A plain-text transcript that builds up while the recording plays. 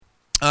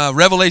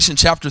Revelation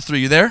chapter 3.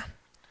 You there?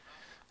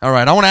 All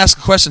right. I want to ask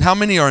a question. How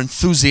many are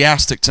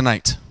enthusiastic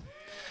tonight?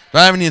 Do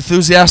I have any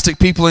enthusiastic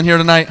people in here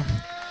tonight?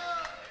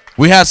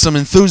 We had some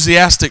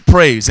enthusiastic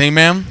praise.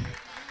 Amen.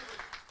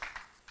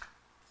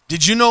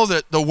 Did you know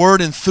that the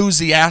word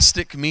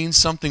enthusiastic means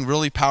something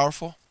really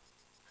powerful?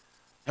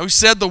 Now, we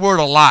said the word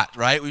a lot,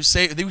 right? We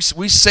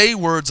say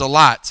words a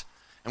lot,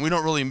 and we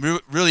don't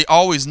really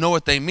always know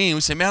what they mean.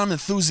 We say, man, I'm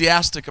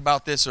enthusiastic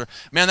about this, or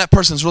man, that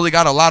person's really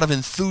got a lot of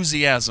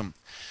enthusiasm.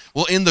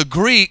 Well, in the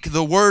Greek,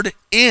 the word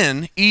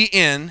in,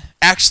 E-N,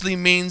 actually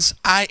means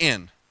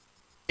I-N.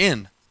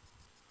 In.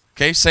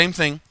 Okay, same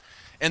thing.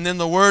 And then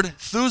the word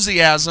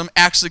enthusiasm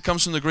actually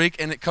comes from the Greek,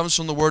 and it comes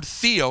from the word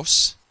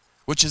theos,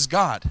 which is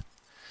God.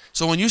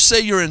 So when you say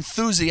you're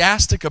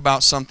enthusiastic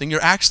about something,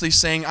 you're actually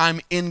saying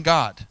I'm in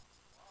God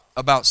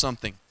about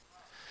something.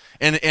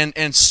 And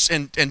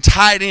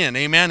tied in,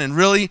 amen, and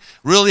really,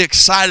 really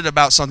excited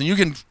about something. You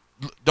can,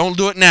 don't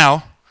do it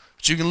now,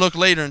 but you can look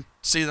later and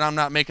see that I'm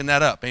not making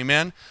that up,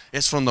 amen?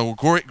 It's from the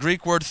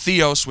Greek word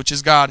theos, which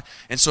is God,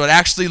 and so it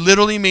actually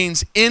literally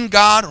means in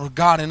God or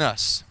God in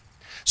us.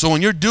 So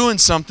when you're doing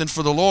something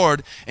for the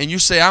Lord and you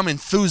say, I'm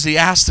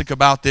enthusiastic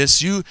about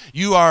this,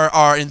 you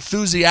are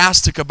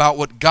enthusiastic about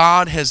what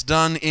God has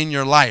done in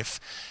your life.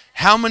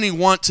 How many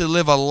want to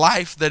live a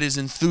life that is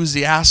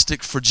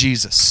enthusiastic for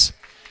Jesus?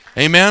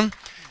 Amen?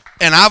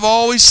 And I've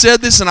always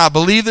said this, and I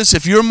believe this,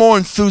 if you're more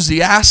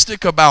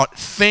enthusiastic about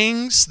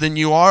things than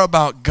you are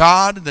about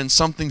God, then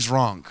something's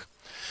wrong.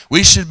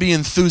 We should be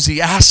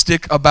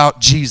enthusiastic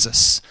about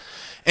Jesus.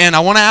 And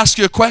I want to ask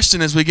you a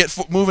question as we get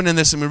moving in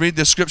this and we read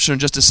this scripture in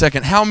just a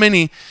second. How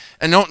many,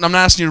 and I'm not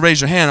asking you to raise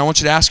your hand, I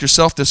want you to ask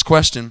yourself this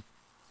question.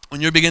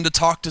 When you begin to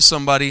talk to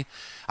somebody,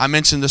 I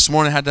mentioned this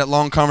morning, I had that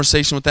long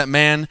conversation with that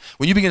man.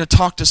 When you begin to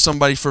talk to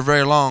somebody for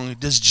very long,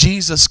 does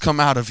Jesus come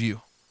out of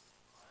you?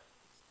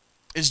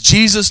 Is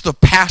Jesus the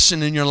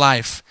passion in your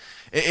life?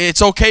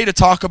 It's okay to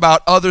talk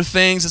about other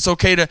things. It's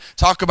okay to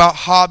talk about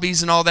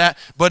hobbies and all that.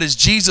 But is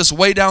Jesus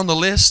way down the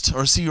list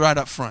or is he right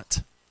up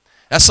front?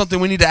 That's something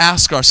we need to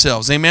ask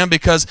ourselves, amen?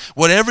 Because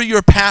whatever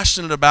you're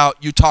passionate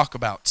about, you talk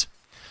about.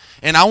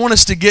 And I want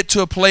us to get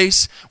to a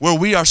place where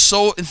we are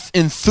so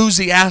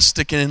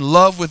enthusiastic and in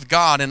love with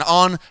God and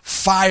on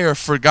fire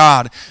for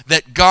God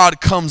that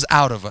God comes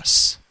out of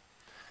us.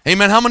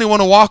 Amen? How many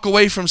want to walk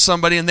away from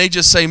somebody and they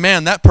just say,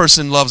 man, that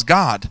person loves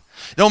God?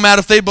 It don't matter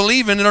if they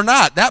believe in it or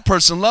not. That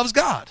person loves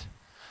God.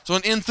 So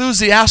an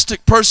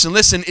enthusiastic person,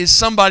 listen, is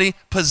somebody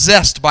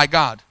possessed by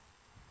God.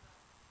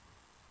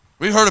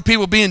 We've heard of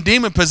people being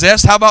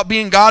demon-possessed. How about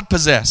being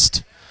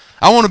God-possessed?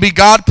 I want to be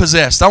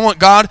God-possessed. I want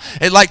God,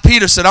 like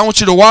Peter said, I want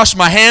you to wash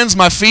my hands,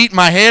 my feet,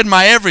 my head,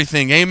 my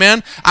everything.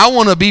 Amen? I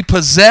want to be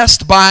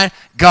possessed by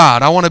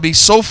God. I want to be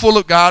so full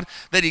of God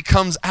that he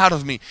comes out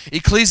of me.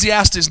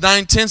 Ecclesiastes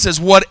 9:10 says,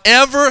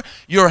 whatever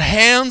your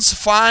hands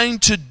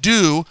find to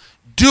do,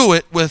 do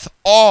it with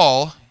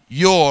all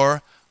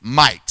your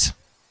might.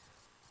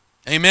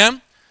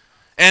 Amen?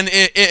 And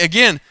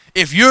again,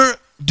 if you're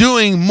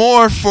doing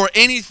more for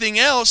anything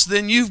else,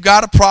 then you've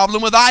got a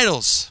problem with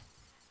idols.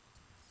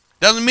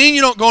 Doesn't mean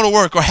you don't go to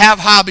work or have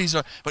hobbies,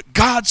 but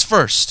God's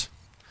first.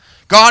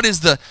 God is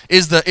the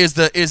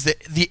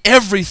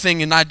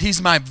everything, and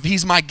He's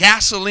my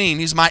gasoline,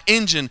 He's my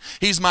engine,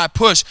 He's my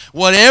push.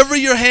 Whatever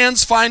your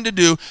hands find to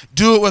do,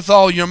 do it with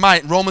all your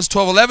might. Romans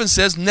 12:11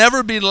 says,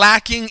 never be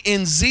lacking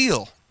in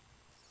zeal,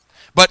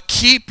 but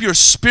keep your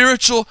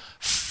spiritual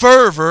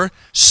fervor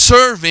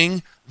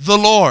serving the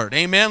Lord.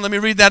 Amen. Let me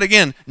read that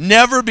again.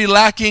 Never be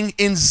lacking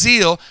in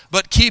zeal,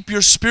 but keep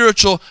your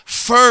spiritual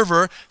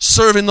fervor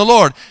serving the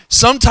Lord.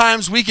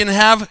 Sometimes we can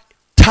have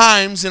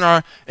times in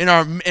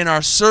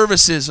our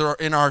services or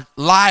in our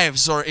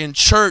lives or in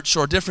church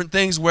or different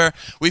things where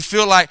we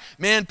feel like,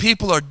 man,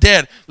 people are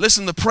dead.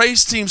 Listen, the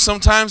praise team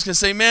sometimes can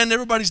say, man,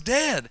 everybody's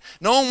dead.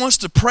 No one wants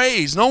to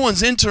praise. No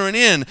one's entering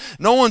in.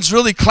 No one's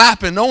really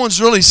clapping. No one's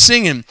really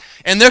singing.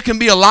 And there can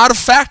be a lot of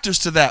factors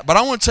to that. But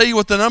I want to tell you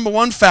what the number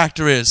one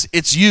factor is.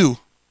 It's you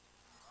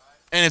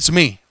and it's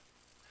me.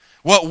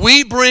 What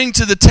we bring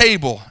to the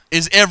table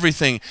is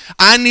everything.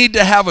 I need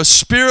to have a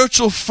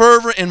spiritual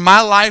fervor in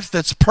my life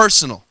that's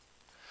personal.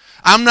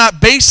 I'm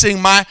not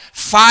basing my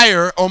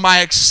fire or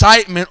my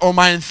excitement or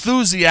my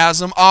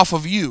enthusiasm off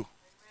of you.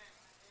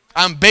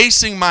 I'm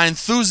basing my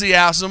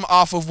enthusiasm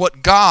off of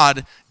what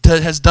God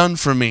has done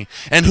for me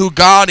and who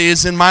God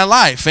is in my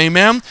life.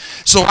 Amen?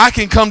 So I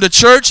can come to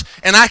church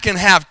and I can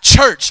have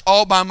church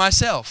all by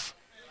myself.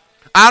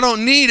 I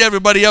don't need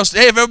everybody else.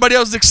 Hey, if everybody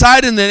else is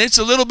excited, then it's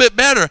a little bit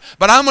better.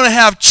 But I'm going to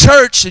have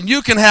church, and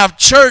you can have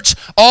church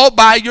all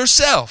by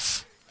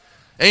yourself.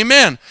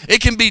 Amen.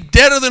 It can be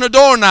deader than a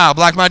doorknob,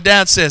 like my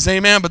dad says.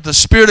 Amen. But the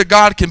Spirit of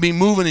God can be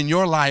moving in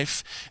your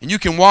life, and you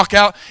can walk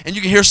out, and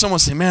you can hear someone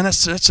say, man, that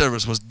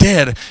service was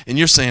dead. And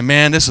you're saying,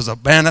 man, that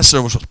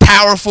service was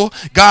powerful.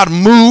 God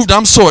moved.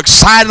 I'm so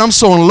excited. I'm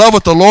so in love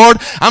with the Lord.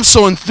 I'm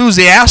so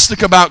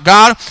enthusiastic about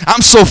God.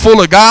 I'm so full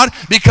of God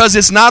because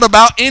it's not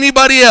about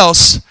anybody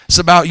else. It's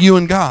about you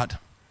and God.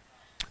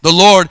 The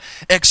Lord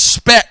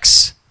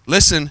expects,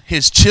 listen,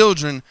 his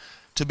children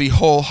to be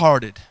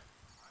wholehearted.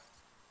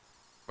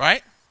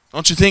 Right?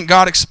 Don't you think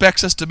God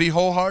expects us to be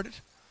wholehearted?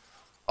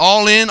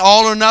 All in,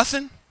 all or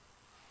nothing?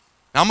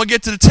 Now, I'm going to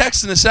get to the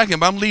text in a second,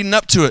 but I'm leading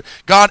up to it.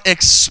 God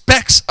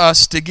expects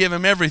us to give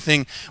him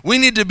everything. We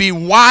need to be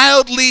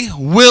wildly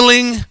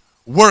willing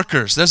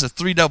workers. There's a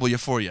 3W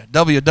for you.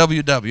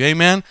 WWW.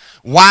 Amen?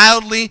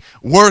 Wildly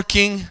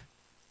working.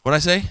 What'd I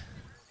say?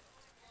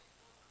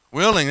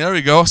 Willing. There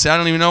we go. See, I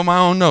don't even know my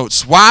own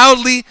notes.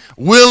 Wildly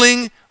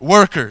willing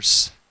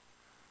workers.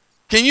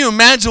 Can you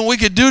imagine what we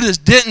could do to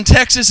Denton,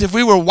 Texas if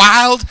we were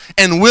wild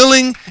and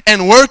willing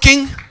and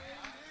working?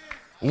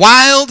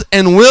 Wild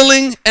and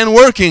willing and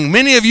working.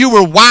 Many of you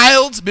were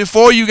wild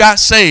before you got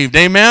saved.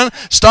 Amen?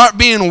 Start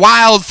being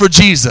wild for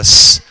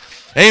Jesus.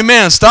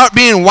 Amen. Start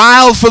being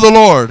wild for the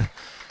Lord.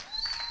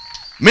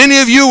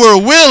 Many of you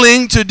were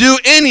willing to do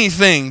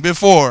anything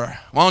before.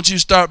 Why don't you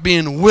start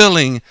being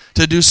willing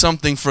to do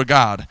something for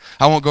God?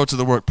 I won't go to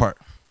the work part.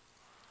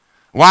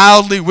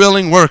 Wildly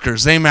willing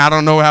workers. Amen. I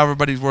don't know how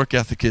everybody's work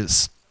ethic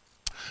is.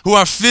 Who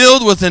are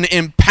filled with an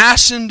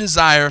impassioned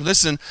desire,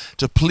 listen,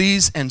 to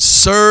please and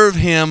serve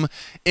him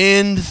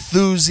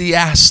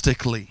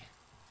enthusiastically.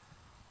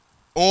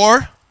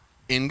 Or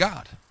in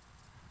God.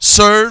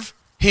 Serve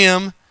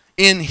him,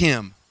 in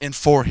him, and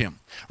for him.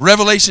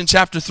 Revelation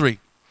chapter 3.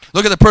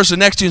 Look at the person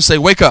next to you and say,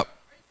 wake up.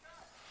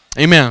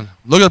 Amen.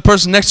 Look at the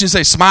person next to you and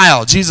say,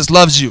 smile. Jesus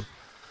loves you.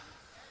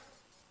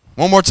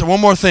 One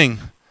more thing.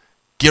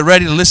 Get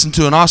ready to listen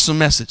to an awesome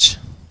message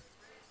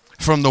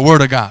from the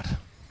Word of God.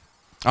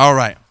 All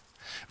right.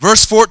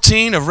 Verse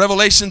 14 of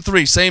Revelation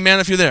 3. Say amen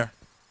if you're there.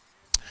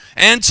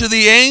 And to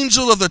the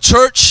angel of the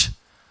church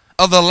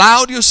of the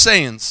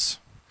Laodiceans,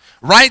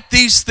 write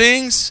these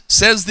things,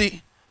 says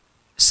the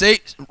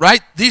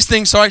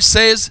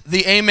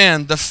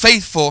Amen, the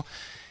faithful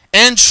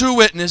and true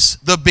witness,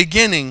 the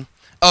beginning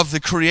of the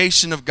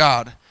creation of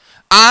God.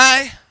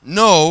 I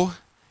know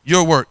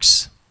your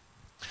works,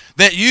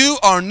 that you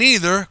are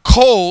neither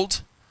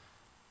cold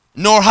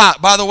nor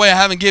hot. By the way, I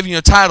haven't given you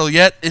a title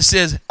yet. It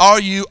says,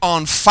 are you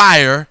on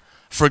fire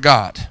for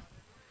God?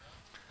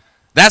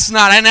 That's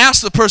not, I didn't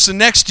ask the person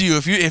next to you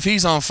if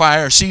he's on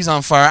fire or she's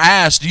on fire. I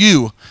asked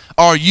you,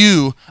 are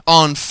you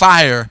on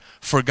fire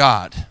for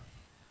God?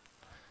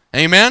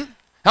 Amen?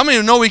 How many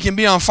of you know we can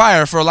be on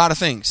fire for a lot of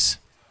things?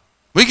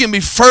 We can be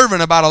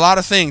fervent about a lot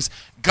of things.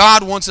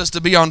 God wants us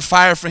to be on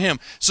fire for him.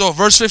 So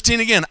verse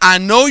 15 again, I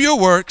know your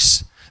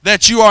works,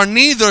 that you are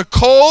neither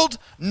cold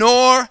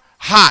nor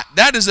hot.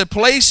 That is a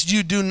place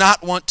you do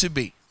not want to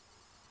be.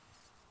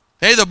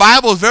 Hey, the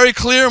Bible is very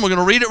clear, and we're going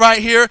to read it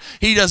right here.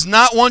 He does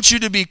not want you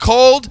to be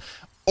cold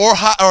or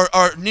hot,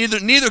 or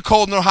neither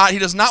cold nor hot. He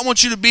does not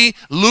want you to be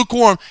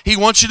lukewarm. He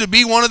wants you to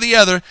be one or the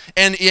other.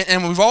 And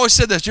we've always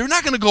said this. You're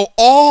not going to go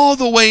all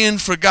the way in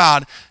for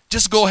God.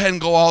 Just go ahead and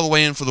go all the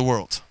way in for the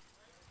world.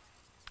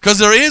 Because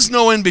there is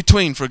no in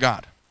between for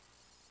God.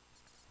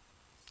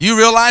 You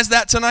realize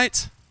that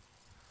tonight?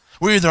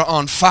 We're either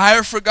on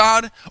fire for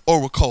God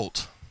or we're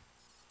cold.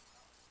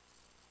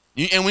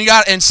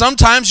 And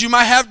sometimes you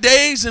might have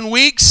days and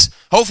weeks,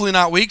 hopefully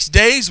not weeks,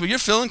 days where you're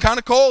feeling kind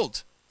of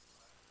cold.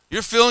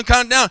 You're feeling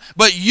kind of down.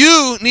 But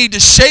you need to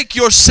shake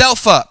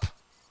yourself up.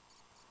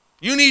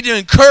 You need to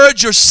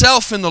encourage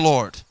yourself in the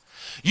Lord.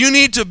 You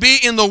need to be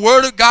in the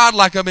Word of God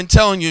like I've been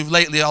telling you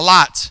lately a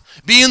lot.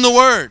 Be in the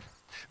Word.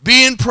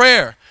 Be in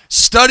prayer.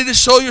 Study to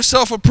show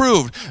yourself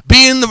approved.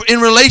 Be in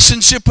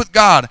relationship with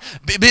God.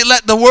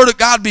 Let the Word of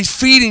God be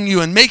feeding you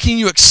and making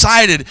you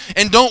excited.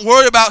 And don't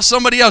worry about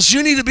somebody else.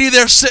 You need to be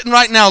there sitting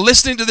right now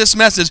listening to this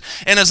message.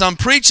 And as I'm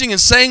preaching and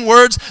saying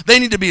words, they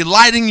need to be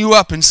lighting you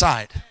up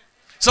inside.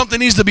 Something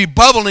needs to be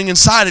bubbling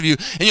inside of you.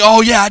 And you,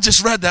 oh yeah, I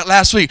just read that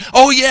last week.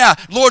 Oh yeah,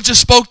 Lord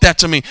just spoke that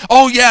to me.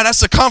 Oh yeah,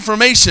 that's a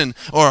confirmation.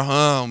 Or,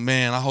 oh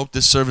man, I hope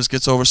this service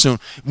gets over soon.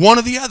 One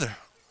or the other.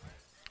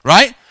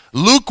 Right?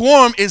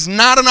 Lukewarm is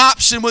not an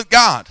option with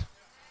God.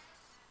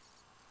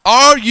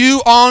 Are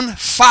you on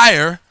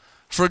fire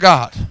for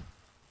God?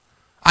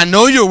 I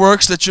know your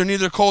works, that you're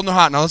neither cold nor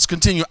hot. Now let's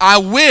continue. I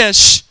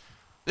wish,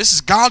 this is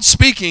God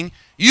speaking,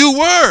 you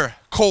were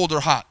cold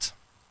or hot.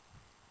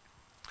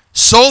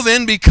 So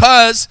then,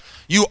 because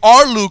you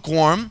are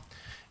lukewarm,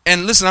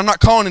 and listen, I'm not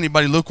calling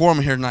anybody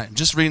lukewarm here tonight. I'm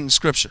just reading the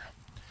scripture.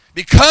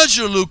 Because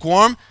you're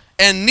lukewarm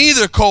and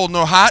neither cold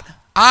nor hot,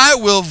 I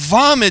will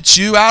vomit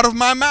you out of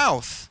my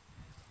mouth.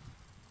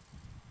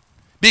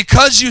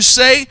 Because you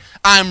say,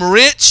 I'm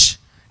rich,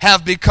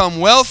 have become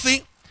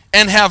wealthy,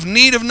 and have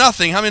need of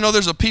nothing. How many know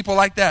there's a people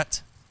like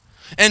that?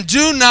 And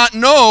do not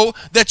know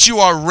that you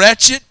are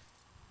wretched,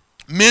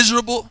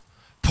 miserable,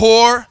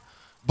 poor,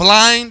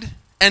 blind,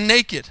 and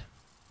naked.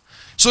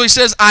 So he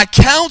says, I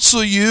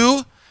counsel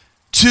you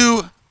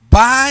to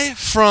buy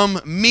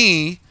from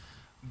me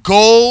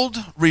gold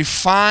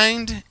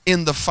refined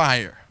in the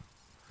fire,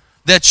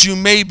 that you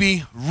may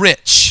be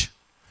rich,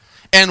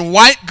 and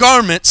white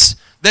garments,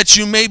 that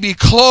you may be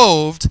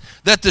clothed,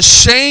 that the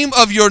shame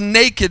of your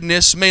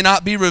nakedness may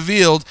not be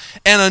revealed,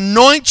 and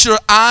anoint your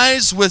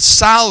eyes with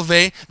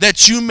salve,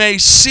 that you may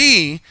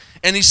see.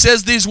 And he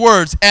says these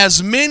words,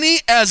 as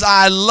many as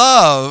I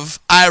love,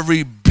 I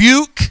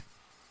rebuke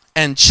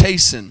and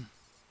chasten.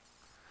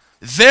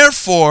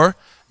 Therefore,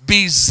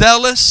 be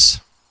zealous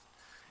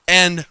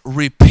and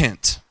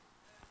repent.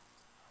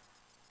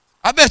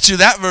 I bet you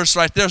that verse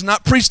right there is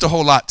not preached a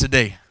whole lot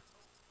today.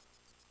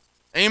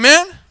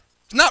 Amen?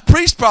 It's not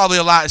preached probably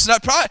a lot.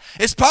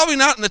 It's probably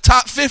not in the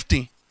top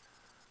 50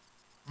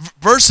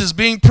 verses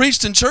being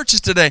preached in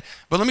churches today.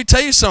 But let me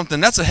tell you something.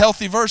 That's a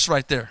healthy verse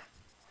right there.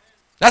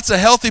 That's a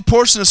healthy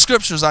portion of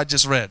scriptures I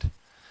just read.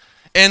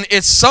 And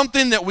it's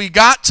something that we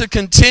got to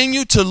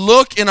continue to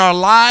look in our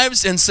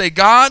lives and say,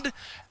 God,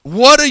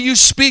 what are you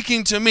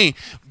speaking to me?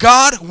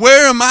 God,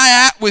 where am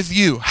I at with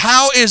you?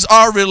 How is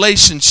our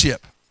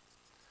relationship?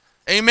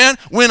 Amen.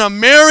 When a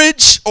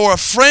marriage or a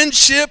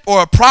friendship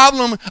or a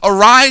problem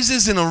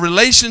arises in a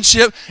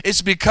relationship,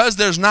 it's because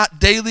there's not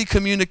daily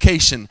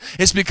communication.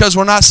 It's because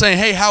we're not saying,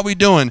 hey, how we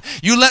doing?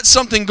 You let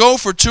something go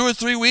for 2 or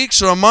 3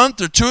 weeks or a month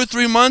or 2 or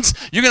 3 months,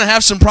 you're going to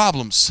have some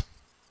problems.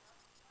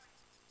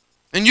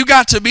 And you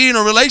got to be in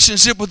a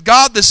relationship with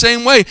God the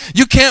same way.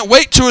 You can't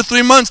wait 2 or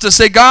 3 months to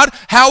say, God,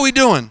 how are we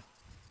doing?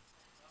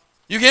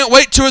 You can't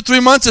wait 2 or 3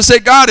 months to say,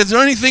 God, is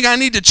there anything I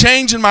need to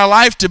change in my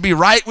life to be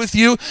right with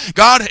you?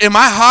 God, am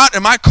I hot?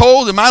 Am I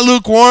cold? Am I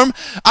lukewarm?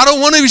 I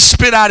don't want to be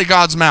spit out of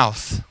God's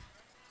mouth.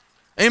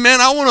 Amen.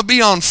 I want to be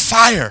on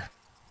fire.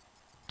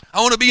 I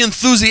want to be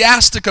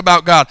enthusiastic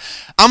about God.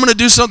 I'm going to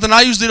do something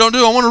I usually don't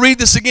do. I want to read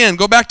this again.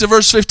 Go back to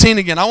verse 15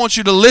 again. I want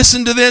you to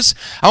listen to this.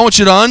 I want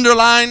you to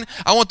underline.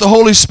 I want the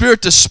Holy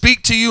Spirit to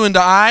speak to you and to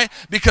I,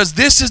 because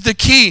this is the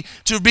key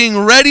to being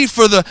ready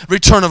for the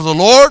return of the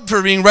Lord,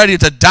 for being ready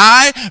to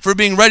die, for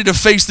being ready to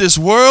face this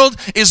world,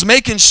 is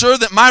making sure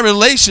that my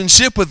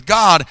relationship with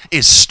God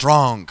is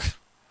strong.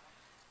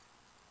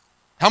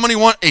 How many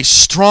want a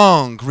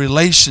strong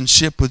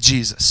relationship with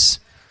Jesus?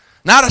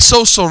 Not a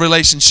social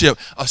relationship,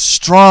 a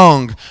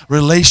strong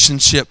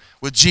relationship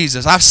with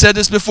Jesus. I've said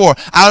this before.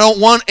 I don't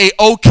want a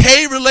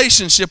okay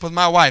relationship with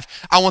my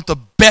wife. I want the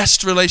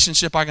best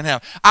relationship I can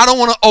have. I don't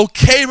want an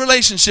okay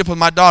relationship with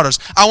my daughters.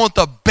 I want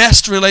the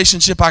best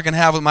relationship I can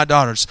have with my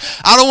daughters.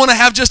 I don't want to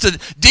have just a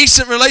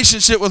decent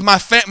relationship with my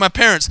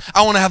parents.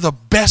 I want to have the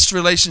best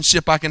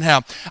relationship I can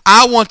have.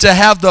 I want to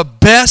have the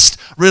best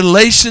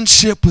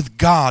relationship with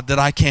God that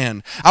I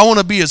can. I want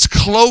to be as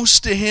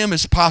close to Him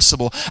as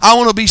possible. I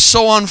want to be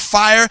so on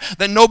fire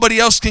that nobody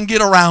else can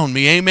get around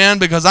me. Amen?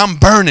 Because I'm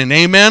burning.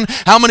 Amen?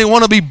 How many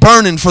want to be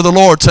burning for the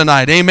Lord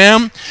tonight?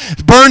 Amen?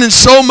 Burning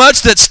so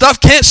much that stuff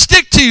can't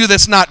stick to you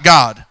that's not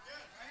God.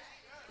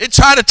 It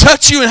try to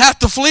touch you and have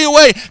to flee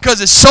away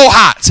because it's so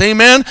hot.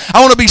 Amen?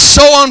 I want to be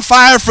so on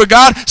fire for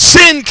God,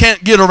 sin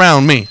can't get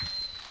around me.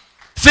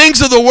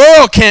 Things of the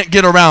world can't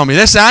get around me.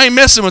 They say, I ain't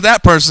messing with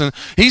that person.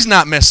 He's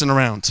not messing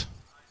around.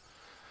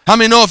 How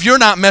many know if you're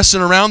not messing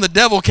around, the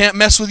devil can't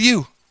mess with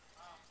you?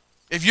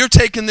 If you're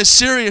taking this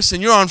serious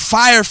and you're on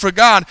fire for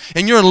God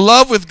and you're in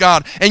love with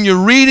God and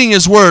you're reading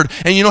His Word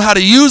and you know how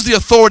to use the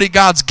authority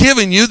God's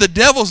given you, the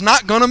devil's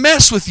not going to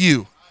mess with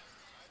you.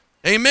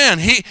 Amen.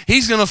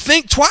 He's going to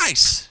think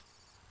twice.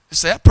 You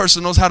say, that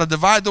person knows how to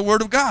divide the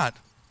Word of God.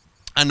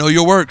 I know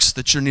your works,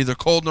 that you're neither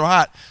cold nor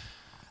hot.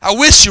 I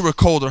wish you were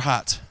cold or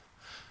hot.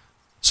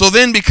 So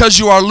then, because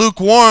you are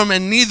lukewarm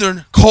and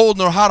neither cold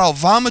nor hot, I'll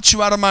vomit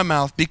you out of my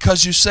mouth,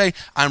 because you say,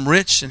 I'm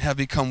rich and have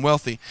become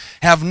wealthy,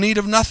 have need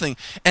of nothing,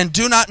 and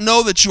do not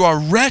know that you are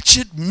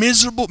wretched,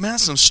 miserable. Man,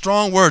 that's some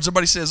strong words.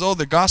 Everybody says, oh,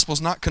 the gospel's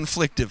not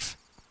conflictive.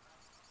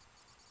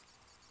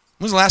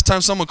 When was the last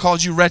time someone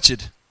called you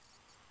wretched?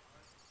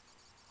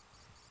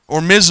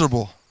 Or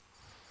miserable?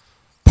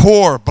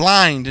 Poor,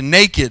 blind, and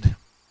naked?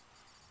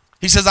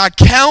 He says, I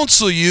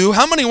counsel you.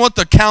 How many want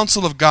the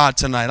counsel of God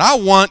tonight? I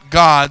want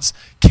God's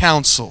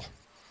counsel.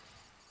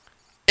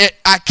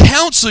 I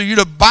counsel you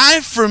to buy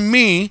from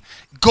me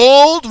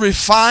gold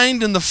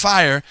refined in the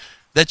fire,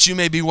 that you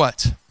may be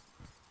what?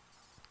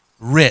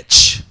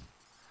 Rich.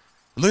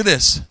 Look at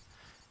this.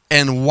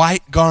 And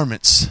white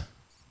garments.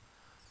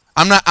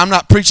 I'm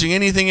not preaching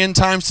anything end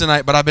times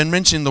tonight, but I've been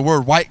mentioning the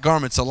word white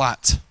garments a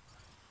lot.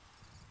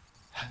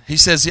 He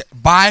says,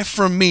 buy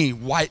from me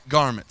white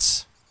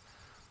garments.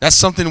 That's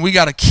something we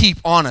got to keep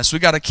on us. We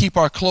got to keep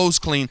our clothes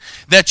clean,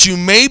 that you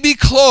may be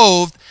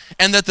clothed,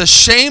 and that the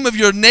shame of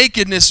your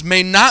nakedness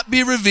may not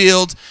be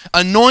revealed.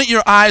 Anoint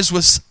your eyes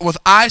with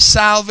eye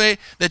salve,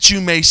 that you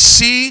may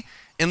see.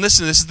 And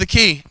listen, this is the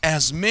key.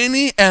 As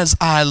many as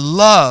I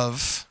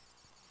love,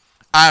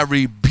 I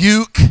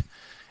rebuke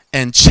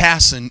and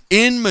chasten.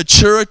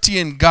 Immaturity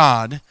in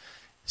God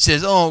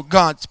says, oh,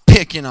 God's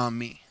picking on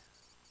me.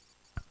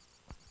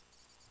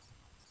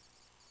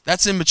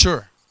 That's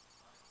immature.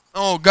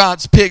 Oh,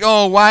 God's pick.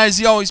 Oh, why is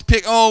He always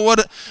pick? Oh,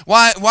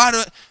 why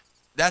do?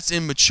 That's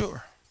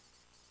immature.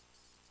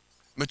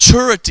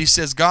 Maturity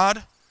says,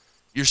 God,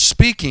 you're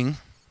speaking,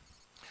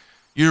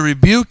 you're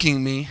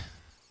rebuking me,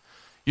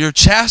 you're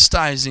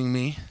chastising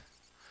me,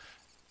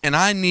 and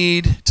I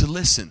need to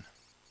listen.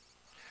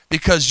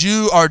 Because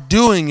you are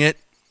doing it,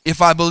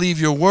 if I believe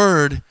your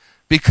word,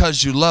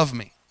 because you love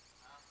me.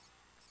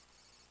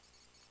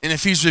 And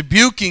if He's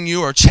rebuking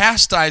you or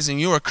chastising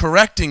you or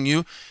correcting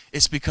you,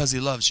 it's because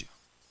He loves you.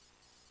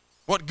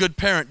 What good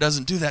parent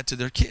doesn't do that to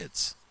their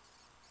kids?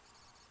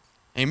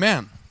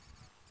 Amen.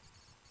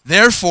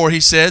 Therefore, he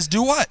says,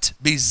 do what?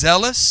 Be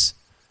zealous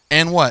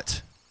and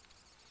what?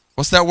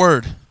 What's that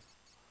word?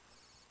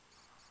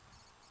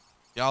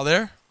 Y'all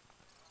there?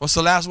 What's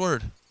the last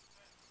word?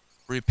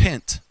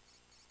 Repent.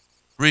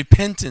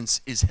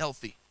 Repentance is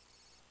healthy.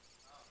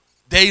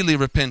 Daily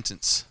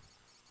repentance.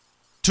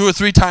 2 or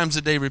 3 times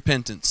a day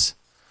repentance.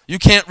 You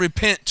can't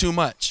repent too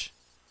much.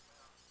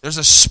 There's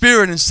a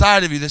spirit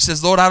inside of you that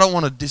says, Lord, I don't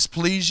want to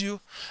displease you.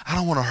 I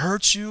don't want to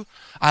hurt you.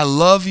 I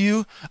love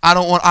you. I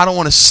don't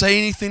want to say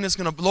anything that's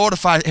going to, Lord,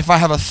 if I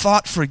have a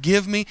thought,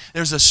 forgive me.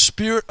 There's a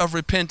spirit of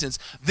repentance.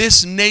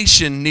 This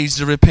nation needs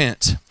to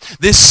repent.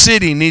 This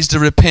city needs to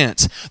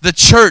repent. The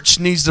church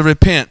needs to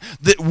repent.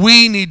 That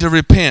we need to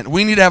repent.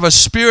 We need to have a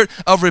spirit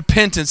of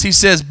repentance. He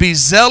says, be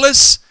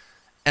zealous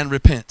and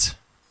repent.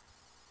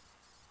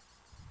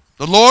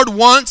 The Lord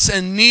wants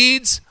and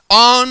needs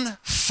on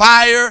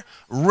fire,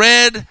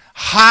 red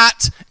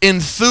hot,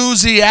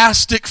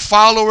 enthusiastic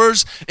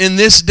followers in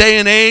this day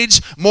and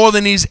age more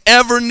than he's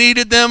ever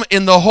needed them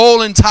in the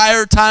whole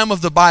entire time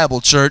of the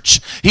Bible,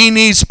 church. He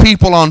needs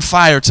people on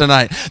fire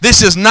tonight.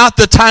 This is not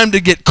the time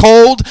to get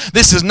cold.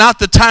 This is not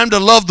the time to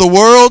love the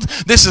world.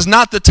 This is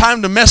not the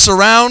time to mess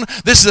around.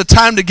 This is the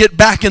time to get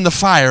back in the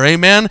fire.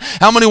 Amen?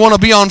 How many want to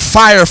be on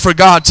fire for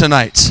God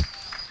tonight?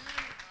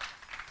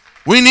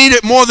 We need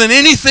it more than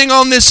anything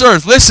on this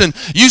earth. Listen,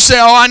 you say,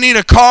 oh, I need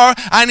a car,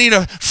 I need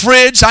a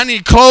fridge, I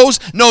need clothes.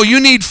 No, you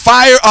need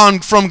fire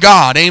from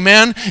God,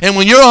 amen? And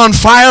when you're on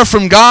fire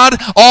from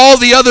God, all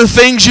the other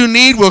things you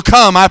need will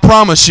come, I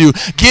promise you.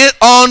 Get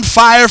on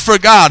fire for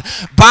God.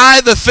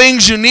 Buy the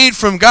things you need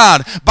from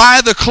God.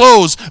 Buy the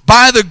clothes,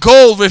 buy the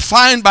gold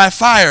refined by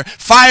fire.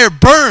 Fire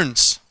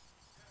burns.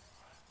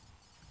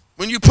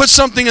 When you put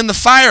something in the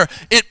fire,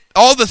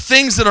 all the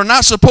things that are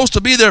not supposed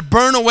to be there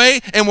burn away,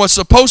 and what's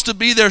supposed to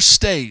be there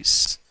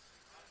stays.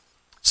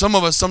 Some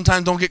of us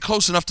sometimes don't get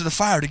close enough to the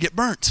fire to get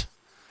burnt.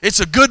 It's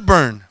a good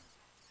burn.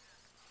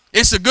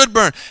 It's a good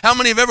burn. How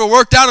many have ever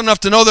worked out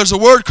enough to know there's a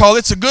word called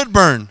it's a good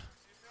burn?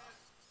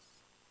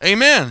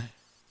 Amen.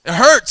 It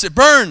hurts. It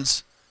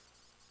burns.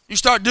 You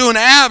start doing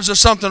abs or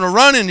something or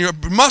running, your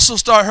muscles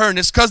start hurting.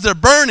 It's because they're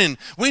burning.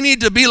 We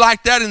need to be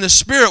like that in the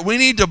spirit. We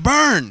need to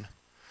burn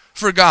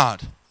for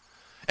God.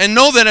 And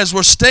know that as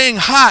we're staying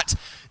hot,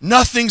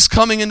 nothing's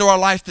coming into our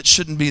life that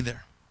shouldn't be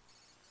there.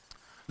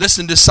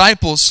 Listen,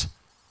 disciples,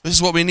 this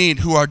is what we need,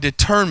 who are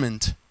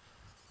determined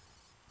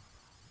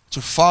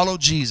to follow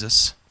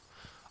Jesus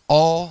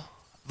all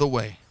the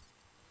way.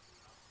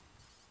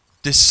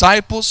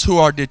 Disciples who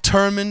are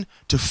determined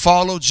to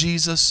follow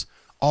Jesus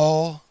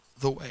all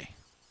the way.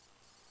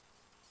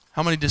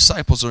 How many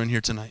disciples are in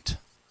here tonight?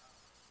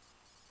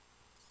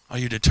 Are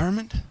you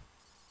determined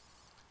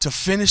to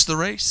finish the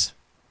race?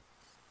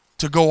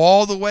 To go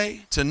all the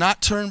way, to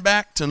not turn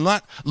back, to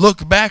not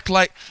look back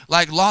like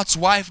Lot's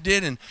wife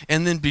did and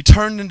then be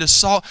turned into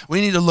salt.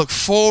 We need to look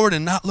forward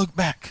and not look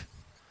back.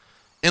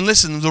 And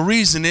listen, the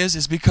reason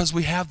is because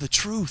we have the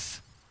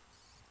truth.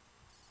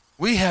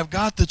 We have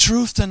got the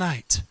truth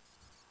tonight.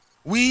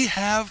 We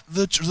have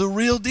the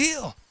real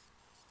deal.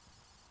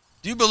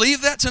 Do you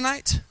believe that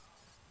tonight?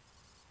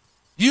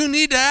 You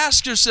need to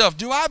ask yourself,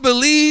 do I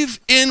believe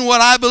in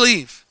what I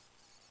believe?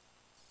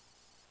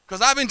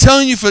 Because I've been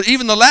telling you for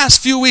even the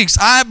last few weeks,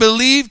 I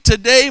believe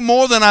today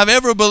more than I've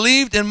ever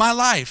believed in my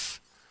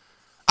life.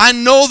 I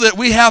know that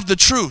we have the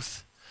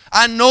truth.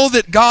 I know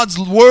that God's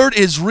word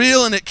is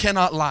real and it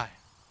cannot lie.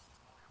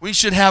 We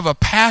should have a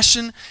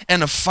passion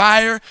and a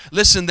fire,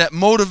 listen, that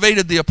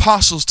motivated the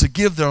apostles to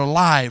give their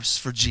lives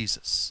for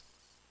Jesus.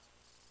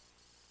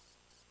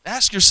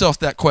 Ask yourself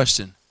that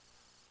question.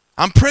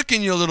 I'm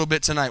pricking you a little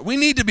bit tonight. We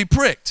need to be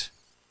pricked.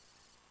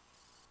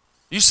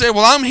 You say,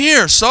 well, I'm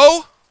here,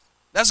 so?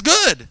 That's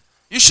good.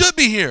 You should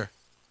be here.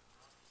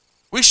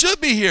 We should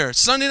be here. It's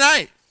Sunday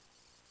night.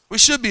 We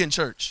should be in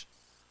church.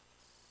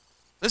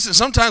 Listen,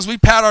 sometimes we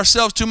pat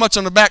ourselves too much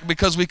on the back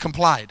because we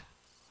complied.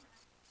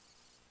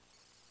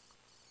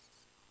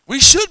 We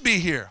should be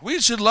here. We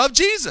should love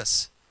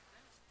Jesus.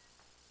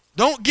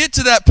 Don't get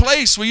to that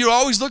place where you're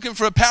always looking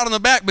for a pat on the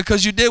back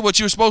because you did what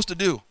you were supposed to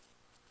do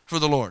for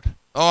the Lord.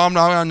 Oh,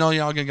 I know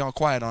y'all getting all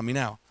quiet on me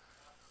now.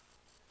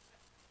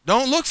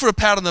 Don't look for a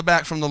pat on the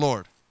back from the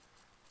Lord.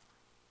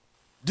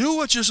 Do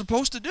what you're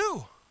supposed to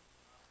do.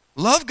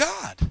 Love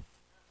God.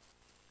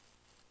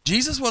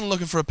 Jesus wasn't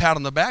looking for a pat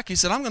on the back. He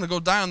said, I'm going to go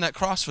die on that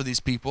cross for these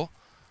people.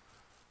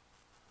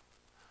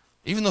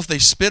 Even though if they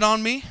spit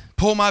on me,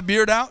 pull my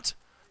beard out,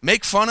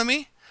 make fun of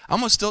me, I'm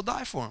going to still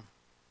die for them.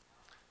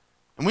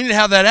 And we need to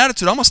have that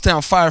attitude. I'm going to stay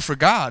on fire for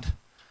God.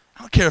 I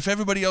don't care if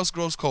everybody else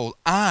grows cold.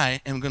 I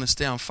am going to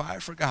stay on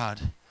fire for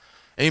God.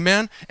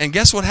 Amen? And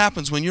guess what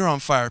happens when you're on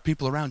fire?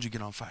 People around you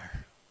get on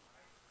fire.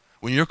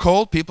 When you're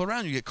cold, people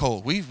around you get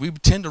cold. We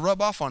tend to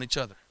rub off on each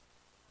other.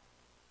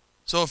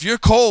 So if you're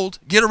cold,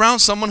 get around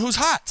someone who's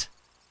hot.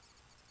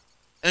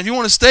 And if you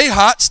want to stay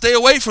hot, stay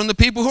away from the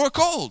people who are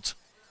cold.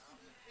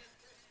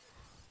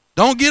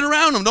 Don't get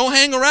around them. Don't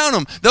hang around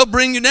them. They'll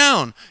bring you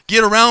down.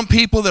 Get around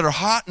people that are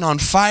hot and on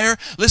fire.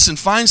 Listen,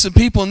 find some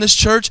people in this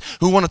church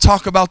who want to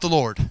talk about the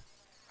Lord.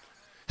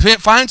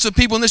 Find some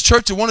people in this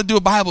church that want to do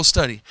a Bible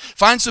study.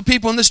 Find some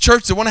people in this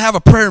church that want to have a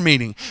prayer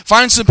meeting.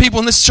 Find some people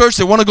in this church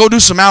that want to go do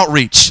some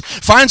outreach.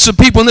 Find some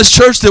people in this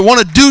church that want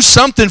to do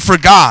something for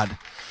God.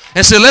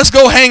 And say, let's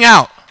go hang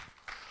out.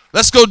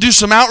 Let's go do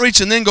some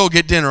outreach and then go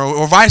get dinner,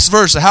 or vice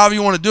versa, however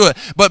you want to do it.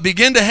 But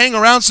begin to hang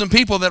around some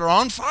people that are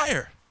on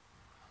fire.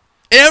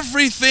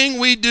 Everything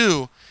we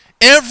do,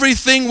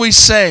 everything we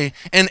say,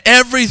 and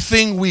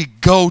everything we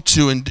go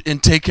to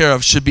and take care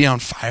of should be on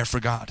fire for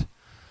God.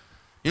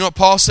 You know what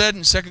Paul said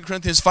in 2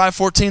 Corinthians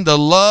 5:14? The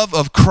love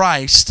of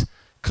Christ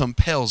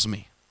compels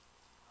me.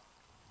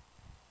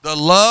 The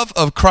love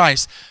of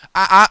Christ.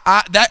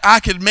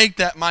 I could make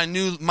that my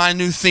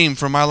new theme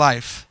for my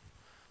life.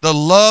 The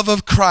love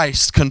of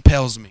Christ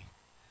compels me.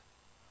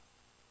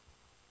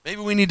 Maybe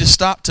we need to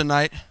stop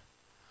tonight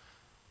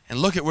and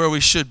look at where we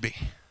should be.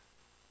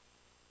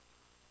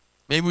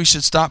 Maybe we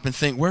should stop and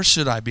think, where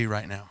should I be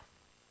right now?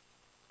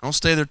 Don't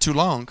stay there too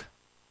long,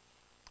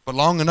 but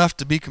long enough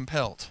to be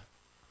compelled.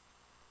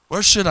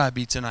 Where should I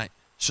be tonight?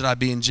 Should I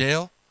be in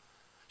jail?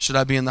 Should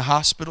I be in the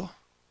hospital?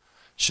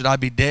 Should I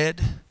be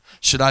dead?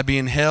 Should I be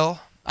in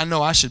hell? I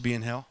know I should be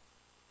in hell.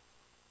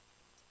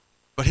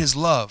 But His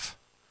love,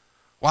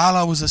 while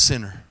I was a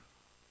sinner,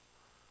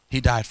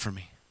 He died for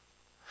me.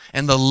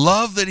 And the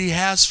love that He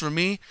has for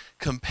me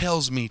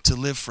compels me to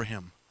live for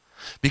Him.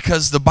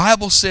 Because the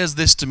Bible says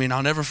this to me, and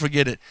I'll never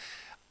forget it.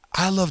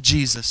 I love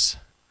Jesus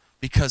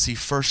because He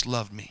first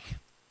loved me.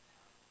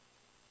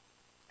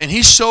 And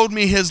He showed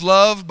me His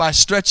love by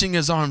stretching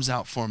His arms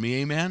out for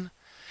me. Amen?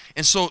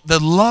 And so the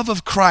love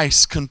of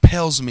Christ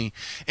compels me.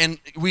 And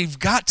we've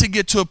got to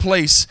get to a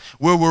place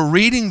where we're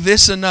reading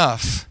this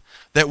enough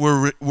that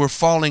we're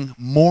falling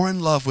more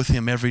in love with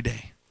Him every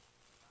day.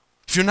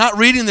 If you're not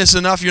reading this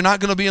enough, you're not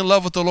going to be in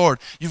love with the Lord.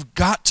 You've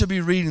got to be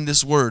reading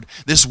this Word.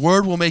 This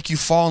Word will make you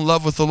fall in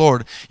love with the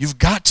Lord. You've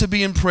got to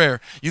be in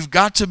prayer. You've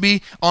got to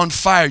be on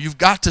fire. You've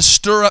got to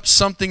stir up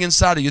something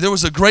inside of you. There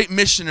was a great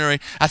missionary.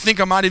 I think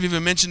I might have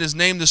even mentioned his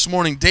name this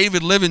morning,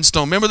 David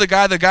Livingstone. Remember the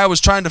guy was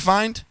trying to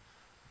find?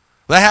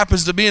 That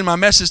happens to be in my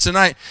message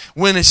tonight.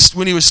 When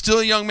he was still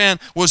a young man,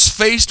 was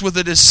faced with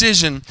a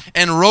decision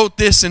and wrote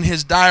this in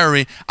his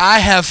diary. I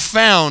have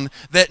found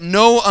that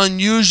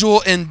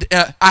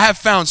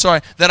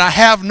I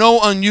have no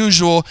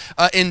unusual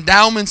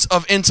endowments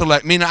of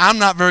intellect, meaning I'm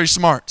not very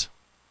smart.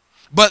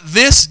 But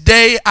this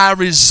day I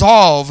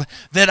resolve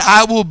that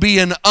I will be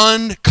an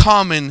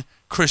uncommon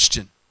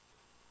Christian.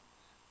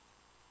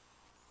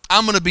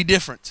 I'm going to be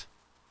different.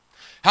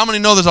 How many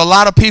know there's a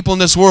lot of people in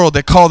this world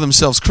that call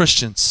themselves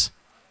Christians?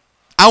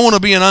 I want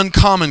to be an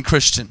uncommon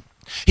Christian.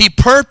 He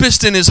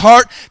purposed in his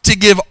heart to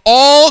give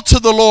all to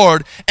the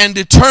Lord and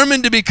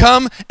determined to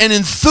become an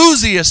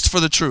enthusiast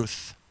for the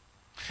truth.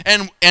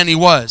 And he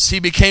was. He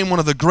became one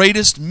of the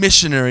greatest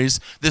missionaries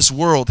this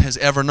world has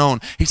ever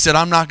known. He said,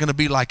 I'm not going to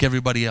be like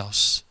everybody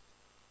else.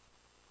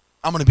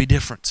 I'm going to be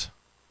different.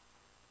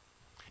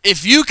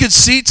 If you could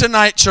see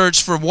tonight,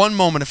 church, for one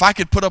moment, if I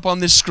could put up on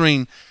this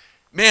screen,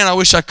 man, I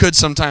wish I could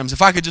sometimes.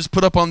 If I could just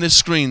put up on this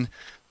screen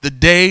the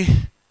day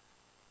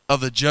of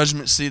the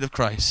judgment seat of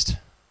Christ.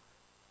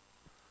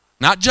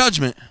 Not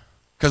judgment,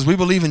 because we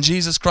believe in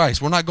Jesus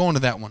Christ. We're not going to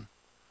that one.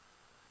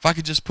 If I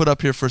could just put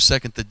up here for a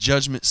second the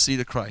judgment seat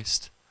of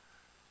Christ,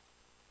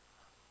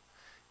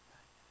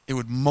 it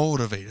would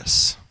motivate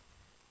us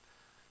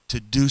to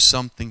do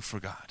something for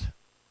God.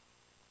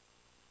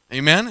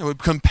 Amen? It would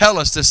compel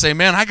us to say,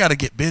 man, I got to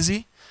get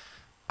busy.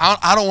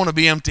 I don't want to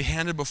be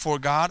empty-handed before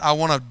God. I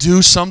want to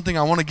do something.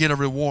 I want to get a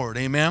reward.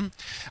 Amen?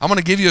 I'm going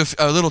to give you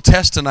a little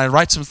test tonight.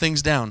 Write some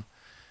things down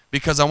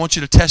because I want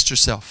you to test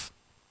yourself.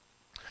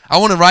 I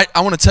want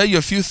to tell you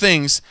a few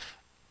things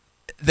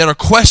that are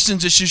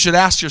questions that you should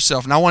ask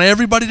yourself. And I want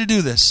everybody to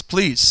do this,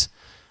 please.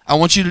 I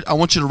want you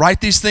to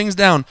write these things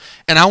down,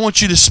 and I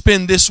want you to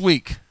spend this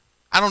week.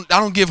 I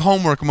don't give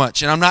homework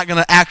much, and I'm not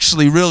going to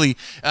actually really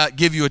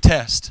give you a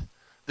test.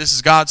 This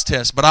is God's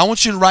test. But I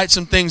want you to write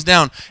some things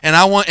down. And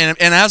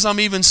as I'm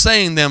even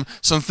saying them,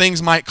 some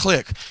things might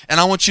click. And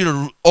I want you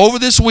to, over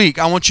this week,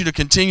 I want you to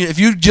continue. If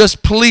you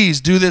just please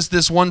do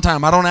this one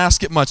time. I don't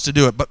ask it much to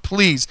do it. But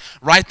please,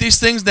 write these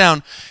things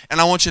down. And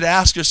I want you to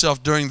ask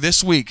yourself during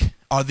this week,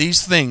 are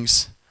these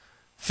things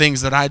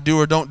that I do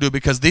or don't do?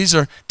 Because these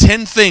are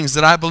 10 things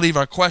that I believe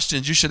are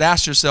questions you should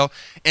ask yourself.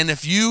 And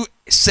if you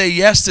say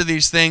yes to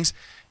these things,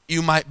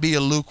 you might be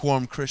a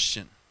lukewarm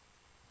Christian.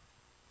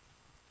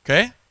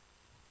 Okay?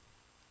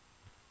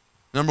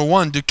 Number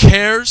 1, do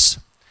cares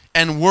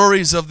and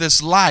worries of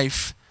this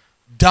life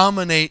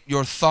dominate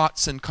your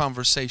thoughts and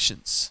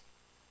conversations?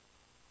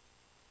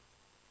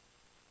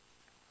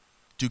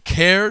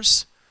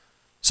 What'd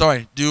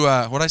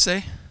I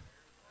say?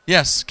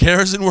 Yes,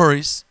 cares and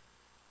worries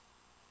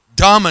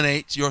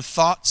dominate your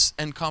thoughts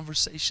and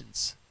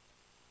conversations.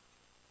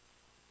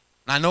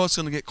 And I know it's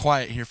going to get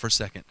quiet here for a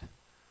second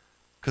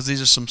because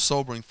these are some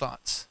sobering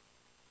thoughts.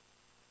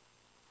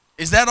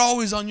 Is that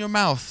always on your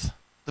mouth?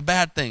 The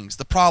bad things,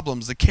 the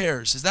problems, the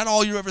cares. Is that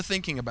all you're ever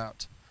thinking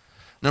about?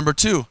 Number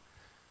 2,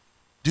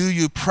 do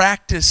you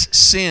practice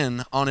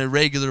sin on a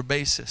regular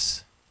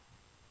basis?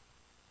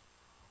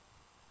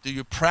 do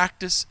you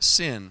practice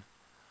sin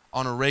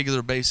on a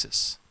regular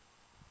basis?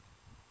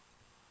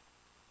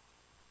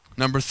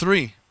 Number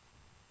 3,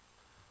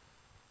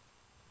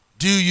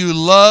 do you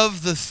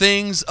love the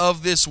things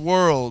of this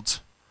world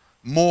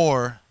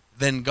more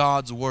than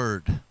God's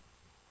word?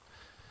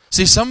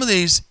 See, some of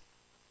these,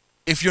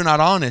 if you're not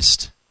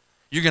honest,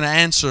 you're going to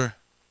answer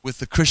with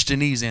the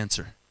Christianese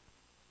answer.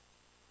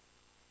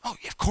 Oh,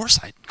 yeah, of course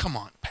come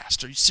on,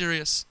 Pastor, are you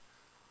serious?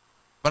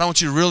 But I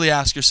want you to really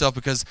ask yourself,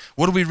 because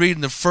what do we read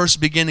in the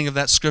first beginning of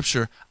that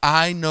scripture?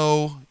 I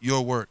know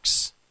your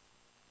works.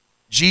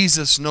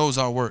 Jesus knows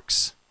our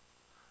works.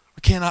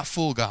 We cannot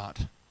fool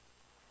God.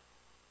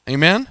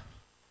 Amen?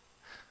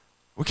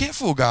 We can't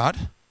fool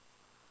God.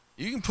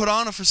 You can put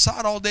on a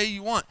facade all day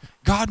you want.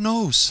 God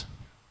knows.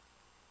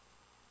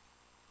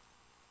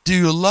 Do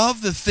you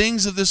love the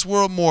things of this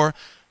world more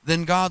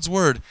than God's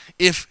word?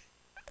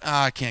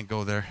 I can't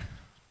go there.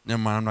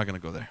 Never mind, I'm not going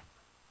to go there.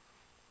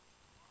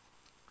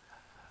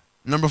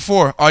 Number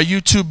 4, are you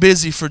too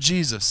busy for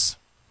Jesus?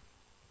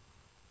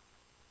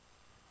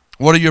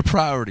 What are your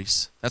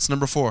priorities? That's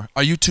number 4.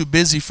 Are you too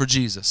busy for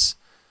Jesus?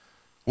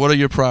 What are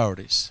your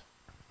priorities?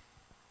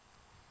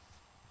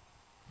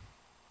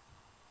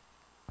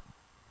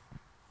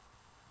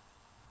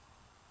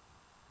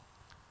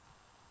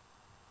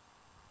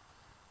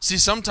 See,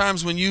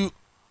 sometimes I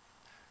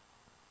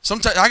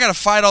got to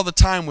fight all the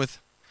time with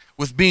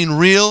being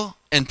real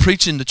and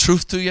preaching the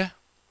truth to you.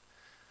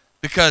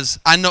 Because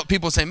I know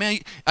people say, man,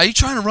 are you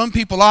trying to run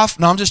people off?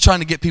 No, I'm just trying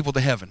to get people to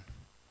heaven.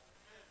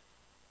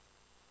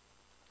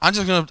 I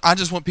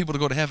just want people to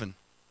go to heaven.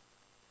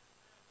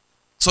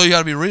 So you got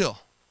to be real.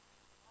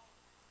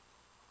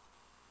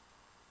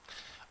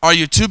 Are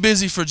you too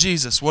busy for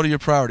Jesus? What are your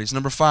priorities?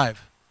 Number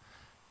 5,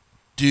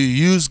 do you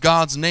use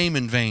God's name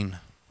in vain?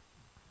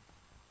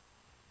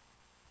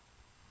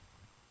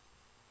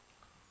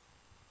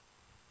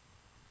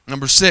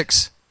 Number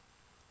 6,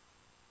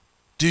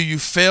 do you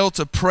fail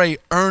to pray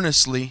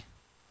earnestly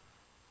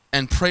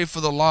and pray for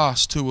the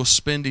lost who will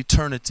spend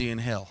eternity in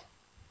hell?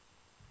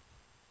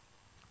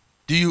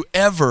 Do you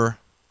ever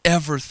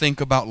think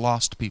about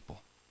lost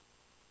people?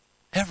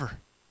 Ever?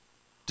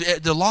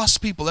 Do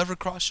lost people ever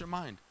cross your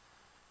mind?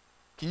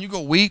 Can you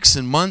go weeks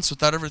and months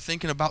without ever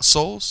thinking about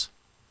souls?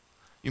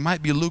 You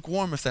might be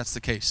lukewarm if that's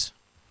the case.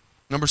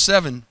 Number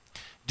 7,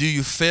 do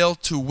you fail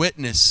to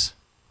witness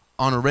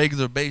on a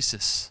regular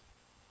basis?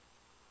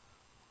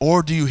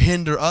 Or do you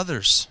hinder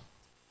others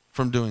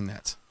from doing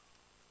that?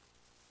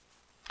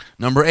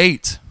 Number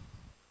 8,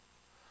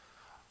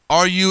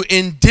 are you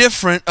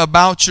indifferent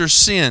about your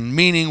sin?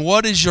 Meaning,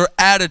 what is your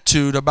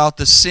attitude about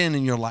the sin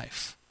in your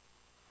life?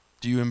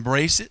 Do you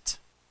embrace it?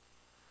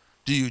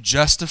 Do you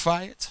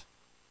justify it?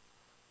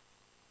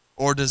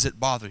 Or does it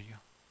bother you?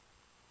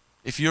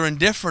 If you're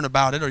indifferent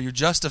about it or you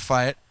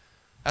justify it,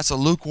 that's a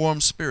lukewarm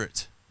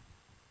spirit.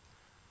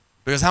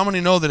 Because how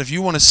many know that if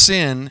you want to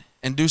sin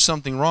and do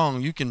something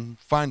wrong, you can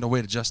find a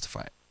way to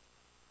justify it?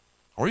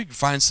 Or you can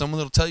find someone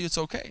that will tell you it's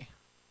okay.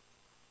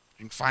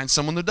 You can find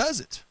someone who does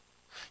it.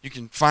 You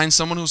can find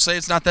someone who will say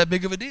it's not that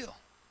big of a deal.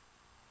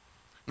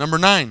 Number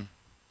 9,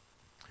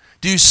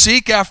 do you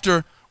seek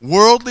after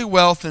worldly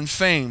wealth and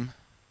fame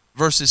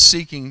versus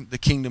seeking the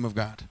kingdom of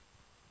God?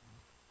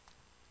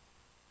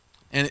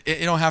 And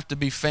it don't have to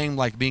be fame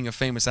like being a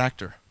famous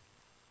actor.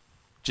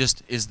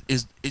 Just is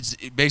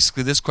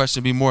basically this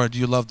question would be more, do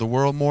you love the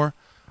world more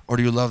or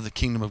do you love the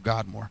kingdom of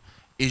God more?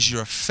 Is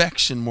your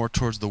affection more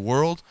towards the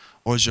world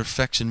or is your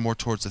affection more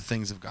towards the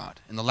things of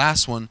God? And the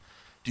last one,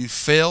 do you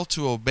fail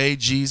to obey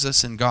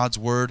Jesus and God's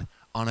word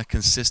on a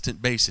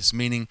consistent basis?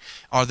 Meaning,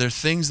 are there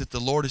things that the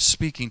Lord is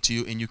speaking to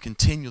you and you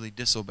continually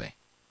disobey?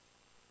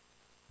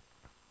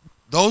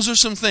 Those are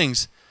some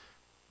things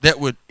that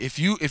would, if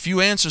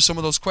you answer some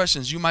of those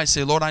questions, you might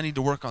say, Lord, I need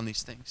to work on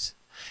these things.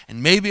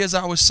 And maybe as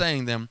I was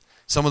saying them,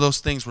 some of those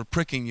things were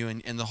pricking you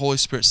and the Holy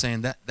Spirit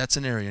saying, that's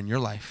an area in your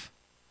life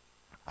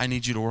I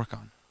need you to work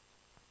on.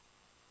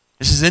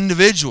 This is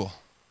individual.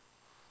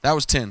 That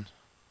was 10.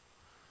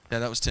 Yeah,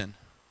 that was 10.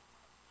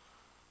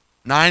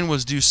 9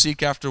 was, do you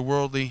seek after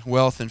worldly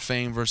wealth and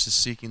fame versus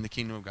seeking the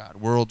kingdom of God?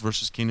 World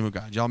versus kingdom of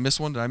God. Y'all miss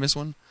one? Did I miss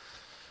one?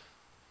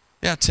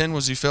 Yeah, 10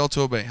 was you fail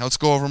to obey. Let's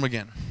go over them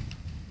again.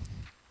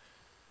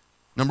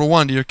 Number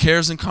 1, do your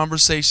cares and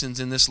conversations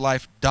in this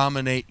life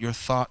dominate your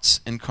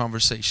thoughts and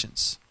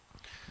conversations?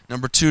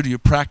 Number 2, do you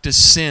practice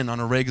sin on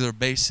a regular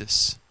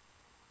basis?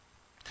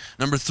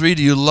 Number 3,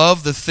 do you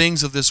love the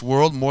things of this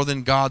world more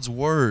than God's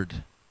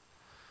word?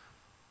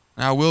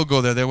 Now, I will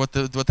go there. What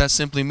that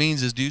simply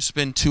means is, do you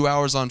spend 2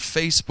 hours on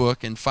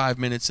Facebook and 5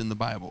 minutes in the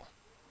Bible?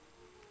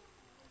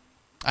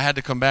 I had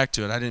to come back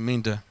to it. I didn't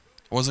mean to.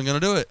 I wasn't going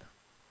to do it.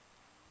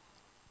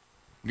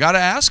 You got to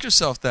ask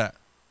yourself that.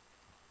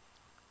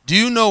 Do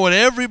you know what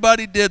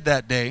everybody did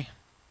that day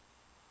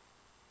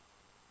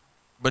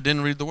but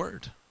didn't read the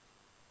word?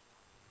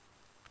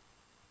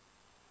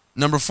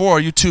 Number 4, are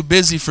you too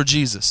busy for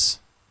Jesus?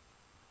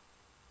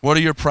 What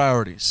are your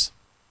priorities?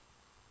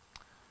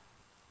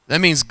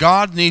 That means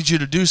God needs you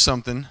to do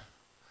something,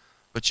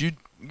 but you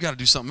got to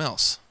do something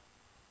else.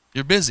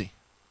 You're busy.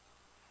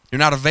 You're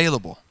not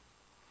available.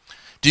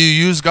 Do you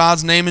use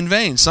God's name in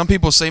vain? Some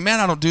people say, man,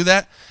 I don't do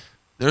that.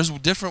 There's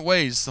different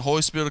ways the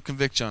Holy Spirit will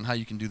convict you on how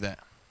you can do that.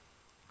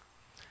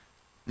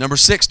 Number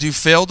 6, do you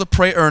fail to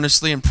pray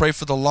earnestly and pray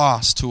for the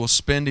lost who will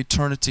spend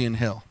eternity in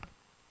hell?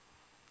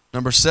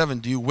 Number 7,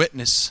 do you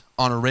witness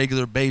on a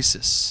regular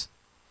basis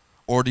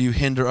or do you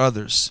hinder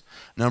others?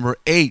 Number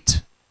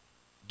 8,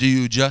 do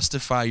you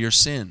justify your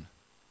sin?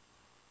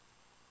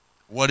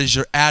 What is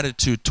your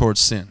attitude towards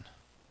sin?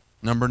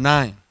 Number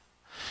 9,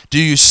 do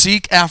you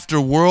seek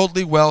after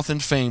worldly wealth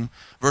and fame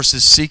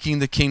versus seeking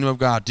the kingdom of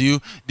God?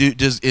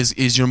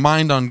 Is your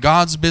mind on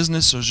God's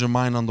business or is your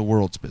mind on the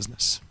world's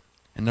business?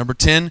 And number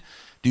 10,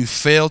 do you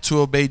fail to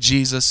obey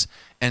Jesus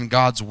and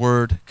God's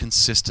word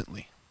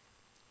consistently?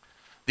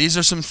 These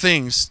are some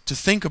things to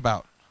think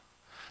about.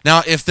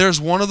 Now, if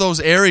there's one of those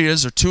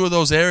areas or two of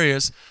those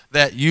areas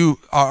that you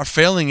are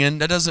failing in,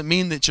 that doesn't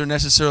mean that you're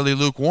necessarily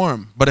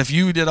lukewarm. But if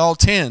you did all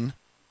 10,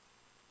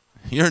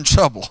 you're in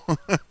trouble.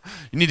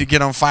 You need to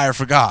get on fire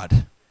for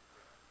God.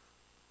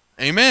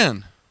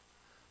 Amen.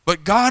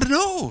 But God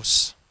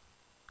knows.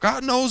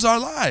 God knows our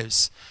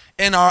lives.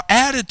 And our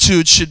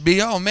attitude should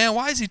be, oh man,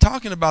 why is he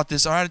talking about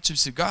this? Our attitude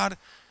should be, God,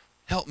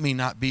 help me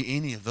not be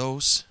any of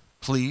those,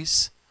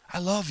 please. I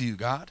love you,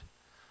 God.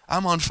 I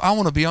want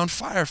to be on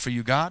fire for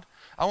you, God.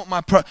 I want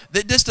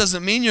this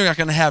doesn't mean you're not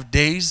going to have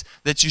days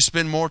that you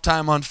spend more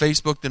time on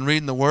Facebook than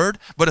reading the Word.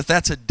 But if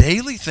that's a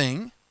daily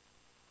thing,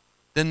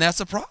 then that's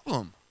a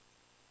problem.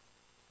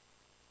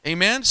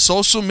 Amen?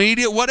 Social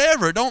media,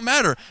 whatever, it don't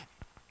matter.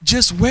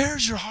 Just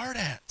where's your heart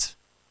at?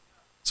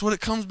 That's what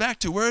it comes back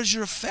to. Where's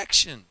your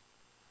affection?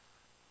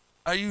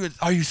 Are you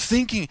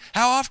thinking?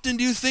 How often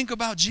do you think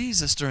about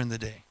Jesus during the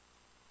day?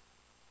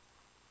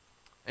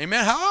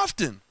 Amen? How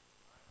often?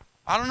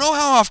 I don't know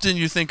how often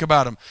you think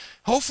about him.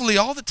 Hopefully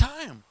all the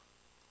time.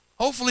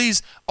 Hopefully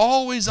he's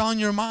always on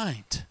your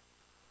mind.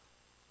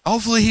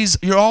 Hopefully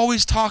you're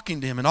always talking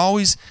to him and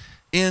always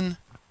in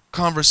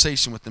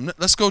conversation with him.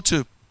 Let's go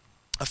to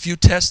a few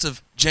tests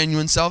of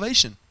genuine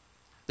salvation.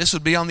 This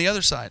would be on the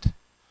other side.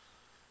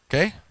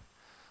 Okay?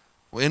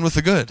 We'll end with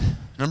the good.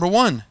 Number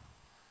 1,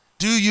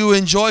 do you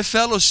enjoy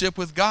fellowship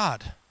with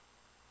God?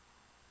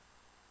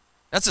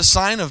 That's a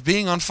sign of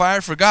being on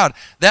fire for God.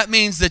 That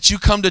means that you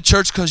come to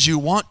church because you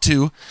want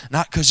to,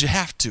 not because you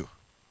have to.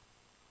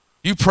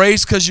 You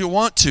praise because you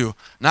want to,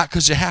 not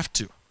because you have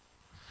to.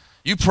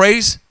 You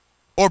praise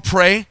or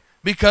pray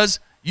because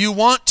you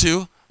want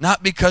to,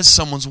 not because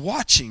someone's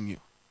watching you.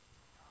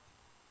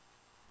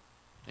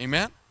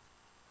 Amen?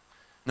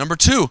 Number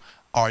 2,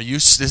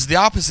 this is the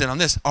opposite on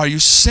this. Are you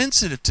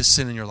sensitive to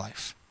sin in your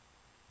life?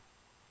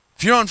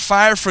 If you're on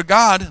fire for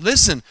God,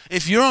 listen,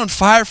 if you're on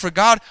fire for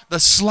God,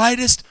 the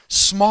slightest,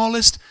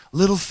 smallest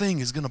little thing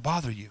is going to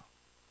bother you.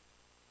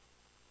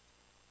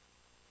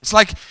 It's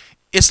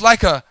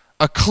like a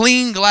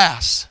clean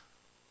glass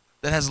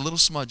that has a little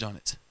smudge on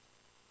it.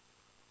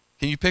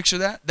 Can you picture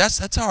that?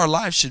 That's how our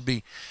lives should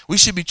be. We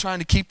should be trying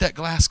to keep that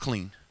glass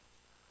clean.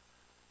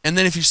 And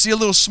then if you see a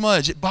little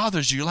smudge, it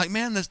bothers you. You're like,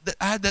 man,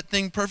 I had that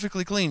thing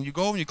perfectly clean. You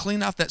go and you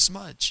clean off that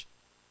smudge.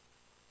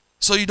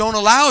 So you don't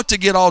allow it to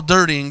get all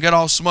dirty and get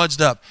all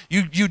smudged up.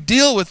 You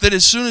deal with it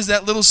as soon as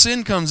that little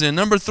sin comes in.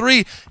 Number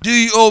 3, do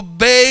you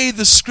obey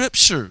the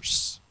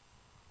scriptures?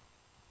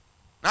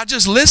 Not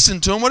just listen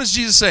to them. What does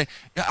Jesus say?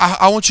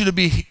 I want you to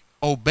be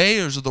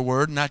obeyers of the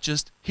word, not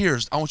just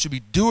hearers. I want you to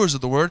be doers of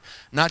the word,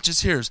 not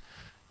just hearers.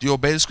 Do you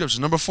obey the scriptures?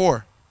 Number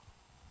 4,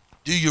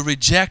 do you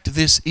reject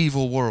this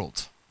evil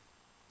world?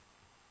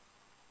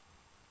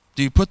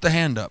 Do you put the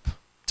hand up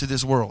to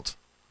this world?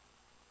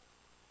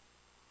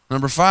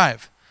 Number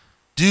 5,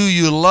 do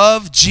you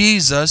love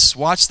Jesus,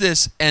 watch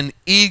this, and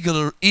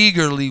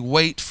eagerly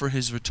wait for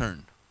his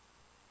return?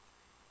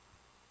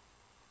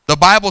 The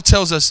Bible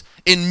tells us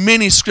in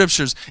many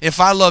scriptures, if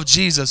I love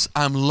Jesus,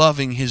 I'm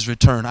loving his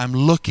return. I'm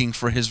looking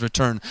for his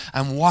return.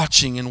 I'm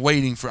watching and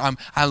waiting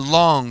I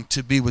long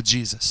to be with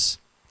Jesus.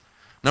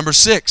 Number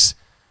 6,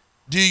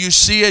 do you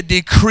see a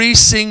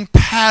decreasing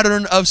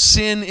pattern of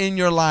sin in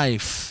your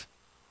life?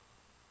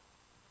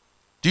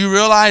 Do you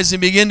realize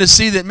and begin to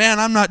see that, man,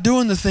 I'm not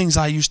doing the things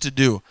I used to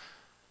do.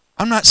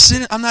 I'm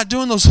not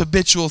doing those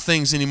habitual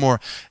things anymore.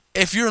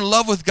 If you're in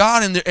love with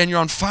God and you're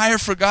on fire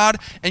for God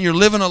and you're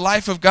living a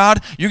life of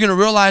God, you're going to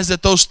realize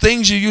that those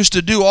things you used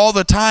to do all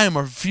the time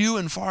are few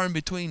and far in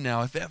between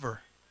now, if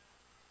ever.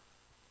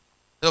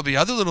 There'll be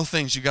other little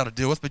things you got to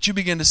deal with, but you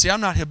begin to see,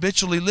 I'm not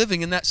habitually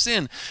living in that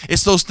sin.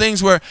 It's those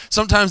things where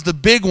sometimes the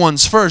big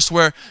ones first,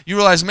 where you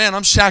realize, man,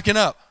 I'm shacking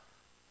up.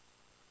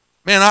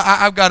 Man,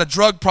 I've got a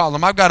drug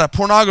problem. I've got a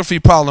pornography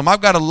problem.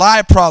 I've got a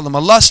lie problem, a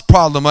lust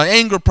problem, an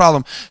anger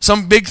problem,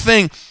 some big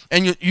thing.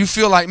 And you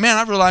feel like, man,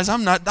 I realize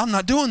I'm not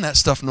doing that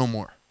stuff no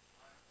more.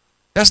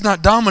 That's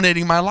not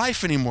dominating my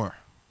life anymore.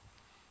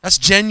 That's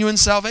genuine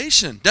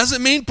salvation.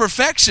 Doesn't mean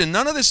perfection.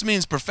 None of this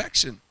means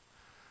perfection.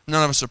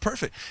 None of us are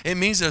perfect. It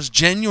means there's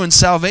genuine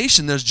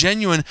salvation. There's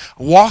genuine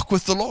walk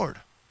with the Lord.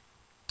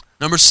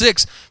 Number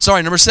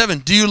 7.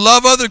 Do you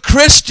love other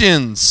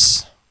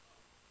Christians?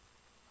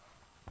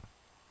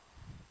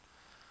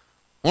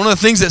 One of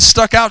the things that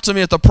stuck out to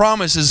me at the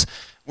promise is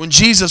when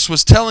Jesus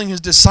was telling his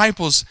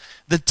disciples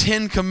the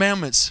 10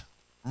 commandments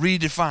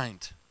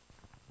redefined.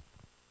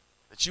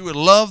 That you would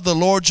love the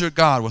Lord your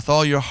God with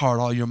all your heart,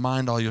 all your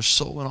mind, all your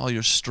soul, and all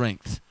your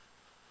strength.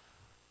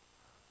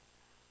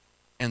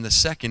 And the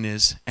second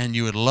is, and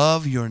you would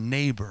love your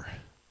neighbor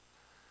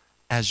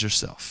as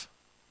yourself.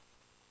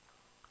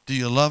 Do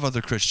you love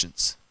other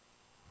Christians?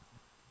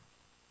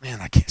 Man,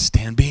 I can't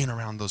stand being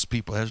around those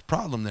people. There's a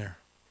problem there.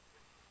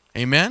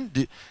 Amen?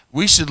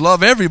 We should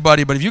love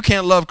everybody, but if you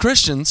can't love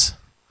Christians,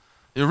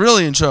 you're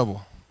really in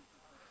trouble.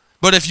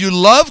 But if you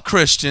love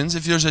Christians,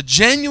 if there's a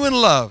genuine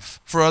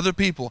love for other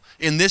people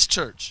in this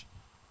church,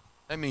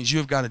 that means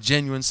you've got a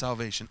genuine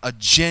salvation, a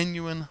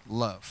genuine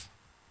love.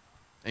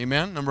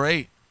 Amen? Number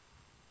 8.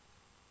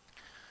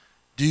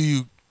 Do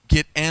you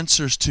get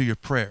answers to your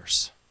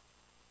prayers?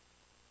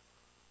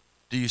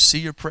 Do you see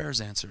your prayers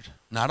answered?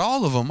 Not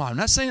all of them. I'm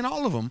not saying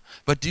all of them,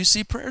 but do you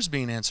see prayers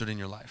being answered in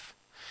your life?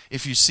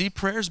 If you see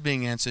prayers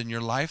being answered in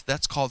your life,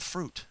 that's called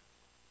fruit.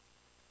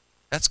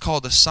 That's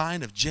called a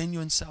sign of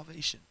genuine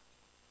salvation.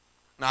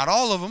 Not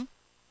all of them,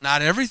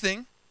 not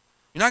everything.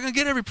 You're not going to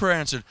get every prayer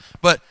answered,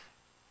 but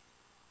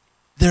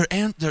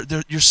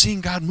you're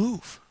seeing God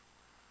move.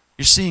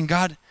 You're seeing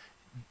God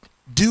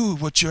do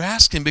what you're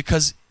asking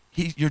because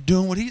you're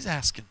doing what he's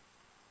asking.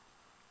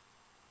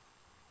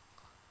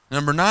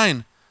 Number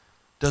 9,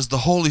 does the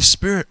Holy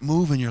Spirit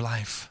move in your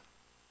life?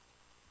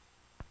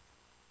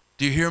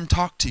 Do you hear him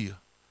talk to you?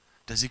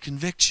 Does he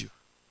convict you?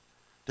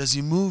 Does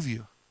he move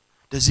you?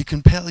 Does he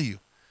compel you?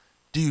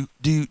 Do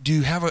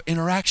you have an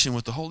interaction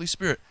with the Holy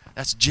Spirit?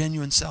 That's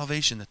genuine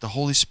salvation, that the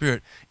Holy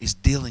Spirit is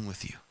dealing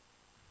with you.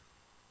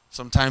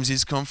 Sometimes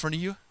he's comforting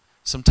you.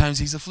 Sometimes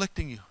he's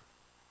afflicting you.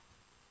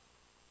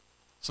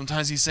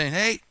 Sometimes he's saying,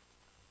 hey.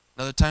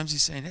 Other times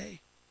he's saying,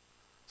 hey.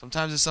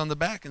 Sometimes it's on the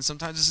back and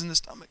sometimes it's in the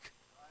stomach.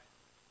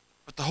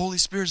 But the Holy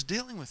Spirit's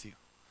dealing with you.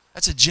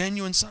 That's a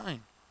genuine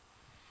sign.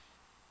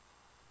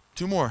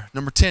 2 more.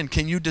 Number 10,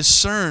 can you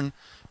discern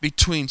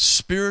between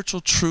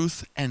spiritual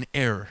truth and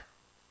error?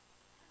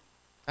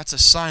 That's a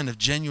sign of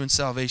genuine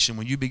salvation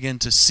when you begin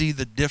to see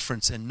the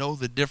difference and know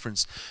the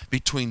difference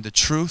between the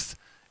truth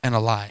and a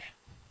lie.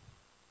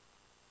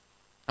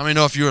 I mean,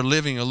 if you're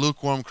living a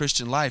lukewarm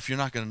Christian life, you're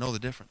not going to know the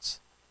difference.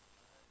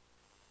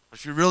 But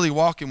if you're really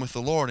walking with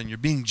the Lord and you're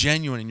being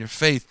genuine in your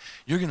faith,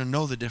 you're going to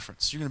know the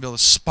difference. You're going to be able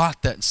to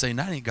spot that and say,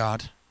 that ain't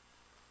God.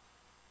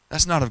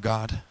 That's not of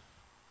God.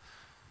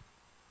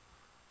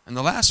 And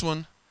the last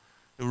one,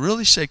 it will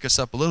really shake us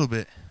up a little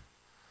bit.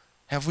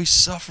 Have we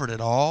suffered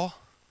at all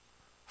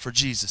for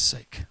Jesus'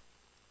 sake?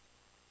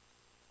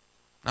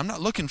 I'm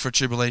not looking for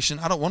tribulation.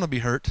 I don't want to be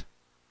hurt.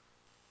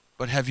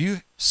 But have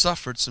you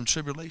suffered some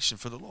tribulation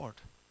for the Lord?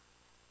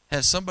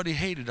 Has somebody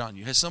hated on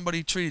you? Has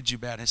somebody treated you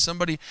bad? Has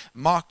somebody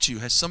mocked you?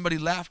 Has somebody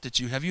laughed at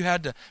you? Have you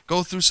had to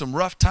go through some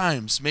rough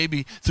times,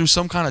 maybe through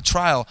some kind of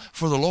trial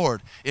for the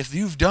Lord? If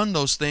you've done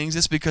those things,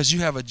 it's because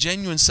you have a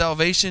genuine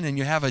salvation and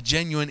you have a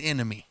genuine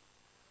enemy.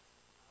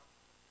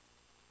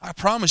 I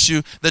promise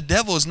you, the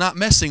devil is not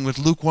messing with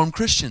lukewarm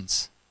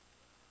Christians.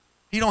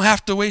 He don't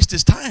have to waste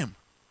his time.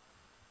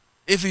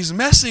 If he's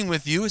messing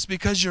with you, it's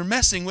because you're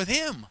messing with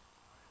him.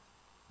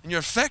 And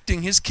you're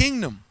affecting his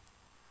kingdom.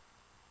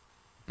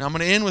 Now I'm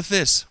going to end with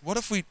this.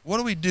 What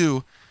do we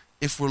do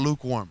if we're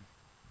lukewarm?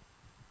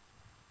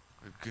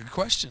 Good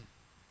question.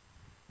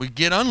 We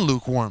get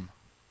unlukewarm.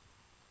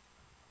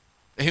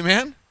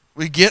 Amen?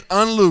 We get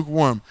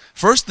unlukewarm.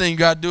 First thing you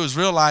got to do is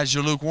realize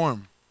you're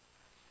lukewarm.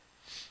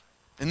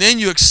 And then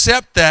you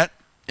accept that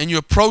and you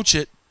approach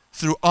it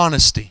through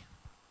honesty.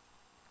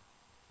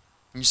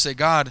 And you say,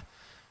 God,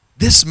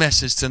 this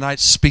message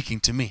tonight's speaking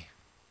to me.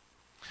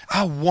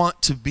 I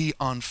want to be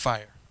on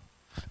fire.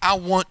 I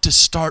want to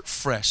start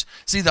fresh.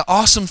 See, the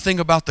awesome thing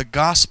about the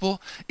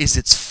gospel is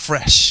it's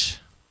fresh.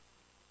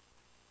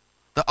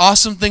 The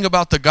awesome thing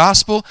about the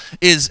gospel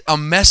is a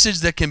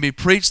message that can be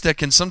preached that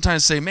can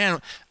sometimes say,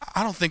 man,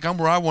 I don't think I'm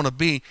where I want to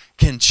be,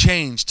 can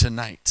change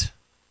tonight.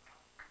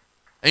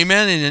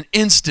 Amen. In an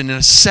instant, in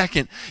a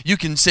second, you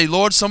can say,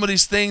 Lord, some of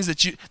these things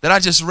that I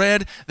just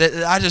read,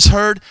 that I just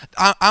heard,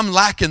 I'm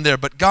lacking there.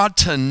 But God,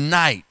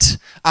 tonight,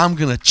 I'm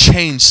going to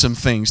change some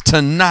things.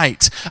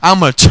 Tonight,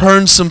 I'm going to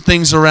turn some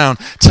things around.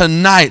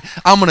 Tonight,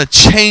 I'm going to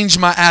change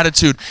my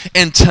attitude.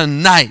 And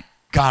tonight,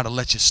 God will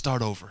let you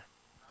start over.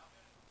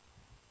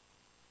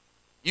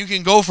 You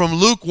can go from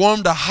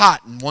lukewarm to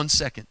hot in 1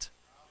 second.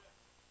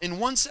 In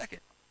 1 second.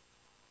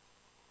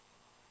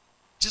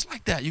 Just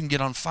like that, you can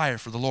get on fire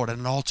for the Lord at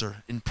an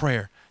altar in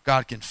prayer.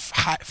 God can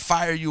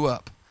fire you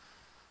up.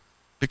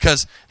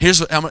 Because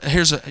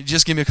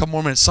just give me a couple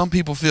more minutes. Some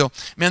people feel,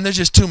 man, there's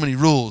just too many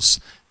rules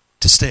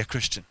to stay a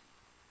Christian.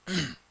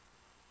 If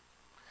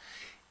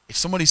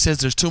somebody says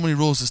there's too many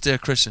rules to stay a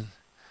Christian,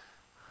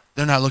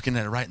 they're not looking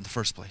at it right in the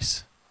first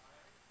place.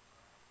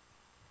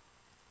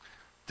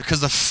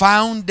 Because the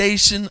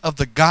foundation of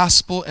the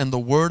gospel and the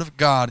Word of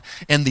God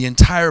and the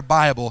entire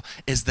Bible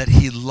is that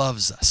He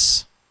loves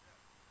us.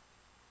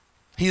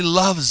 He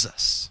loves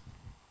us.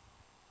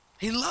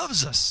 He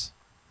loves us.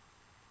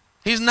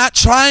 He's not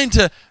trying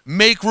to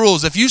make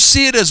rules. If you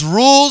see it as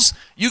rules,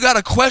 you got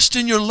to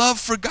question your love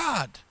for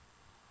God.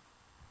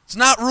 It's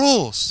not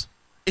rules.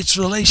 It's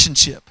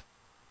relationship.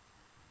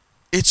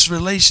 It's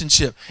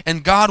relationship.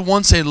 And God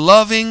wants a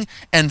loving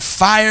and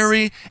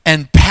fiery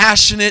and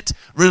passionate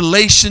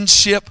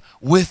relationship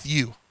with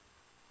you.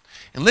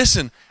 And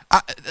listen,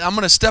 I'm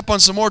going to step on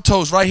some more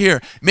toes right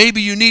here.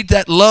 Maybe you need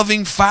that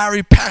loving,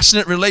 fiery,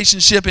 passionate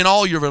relationship in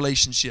all your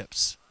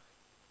relationships.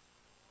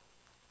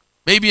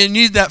 Maybe you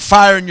need that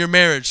fire in your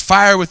marriage,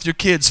 fire with your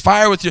kids,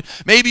 fire with your...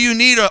 Maybe you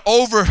need an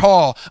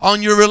overhaul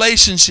on your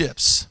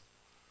relationships.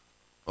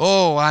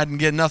 Oh, I didn't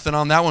get nothing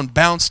on that one.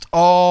 Bounced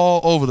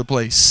all over the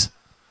place.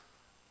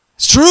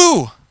 It's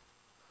true.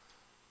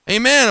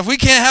 Amen. If we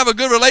can't have a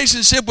good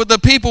relationship with the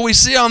people we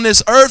see on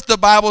this earth, the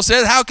Bible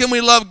says, how can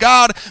we love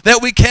God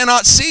that we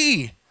cannot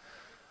see?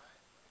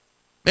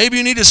 Maybe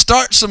you need to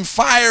start some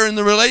fire in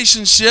the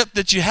relationship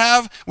that you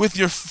have with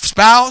your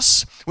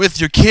spouse, with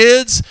your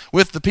kids,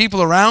 with the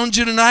people around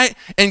you tonight,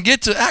 and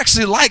get to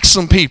actually like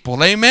some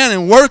people, amen,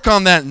 and work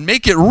on that and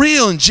make it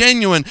real and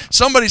genuine.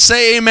 Somebody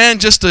say amen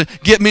just to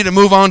get me to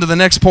move on to the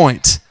next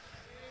point.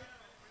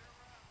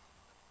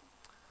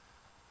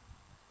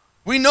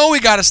 We know we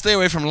got to stay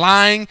away from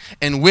lying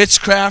and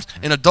witchcraft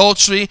and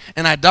adultery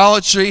and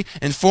idolatry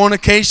and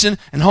fornication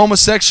and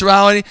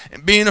homosexuality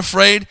and being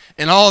afraid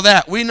and all of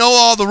that. We know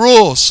all the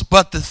rules.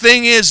 But the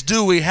thing is,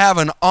 do we have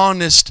an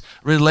honest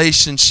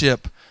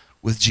relationship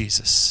with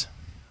Jesus?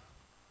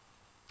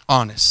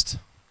 Honest.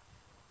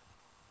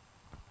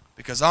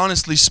 Because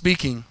honestly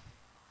speaking,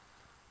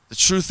 the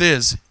truth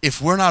is,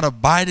 if we're not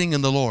abiding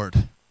in the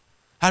Lord,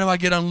 how do I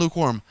get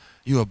unlukewarm?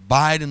 You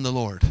abide in the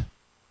Lord.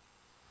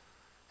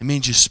 It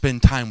means you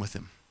spend time with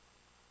Him.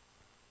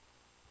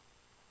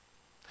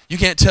 You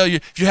can't tell you,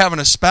 if you're having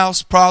a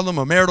spouse problem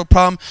or marital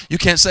problem, you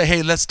can't say,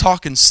 hey, let's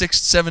talk in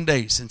 6-7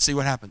 days and see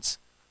what happens.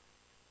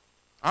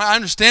 I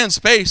understand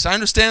space. I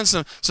understand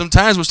some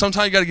times where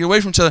sometimes you got to get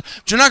away from each other.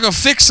 But you're not going to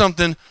fix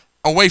something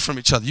away from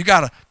each other. You got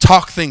to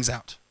talk things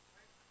out.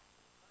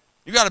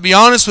 You got to be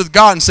honest with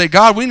God and say,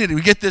 God, we need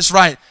to get this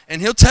right.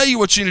 And He'll tell you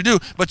what you need to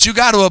do. But you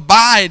got to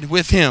abide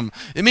with Him.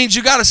 It means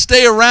you got to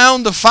stay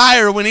around the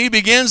fire when He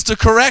begins to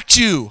correct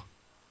you.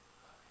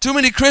 Too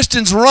many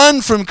Christians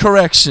run from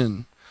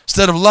correction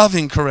instead of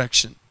loving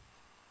correction.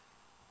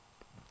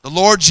 The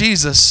Lord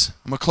Jesus,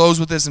 I'm going to close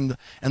with this, and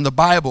the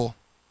Bible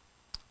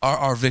are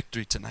our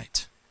victory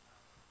tonight.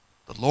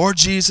 The Lord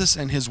Jesus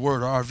and His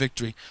Word are our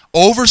victory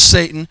over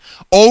Satan,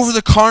 over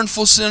the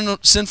carnal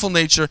sinful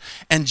nature.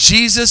 And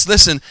Jesus,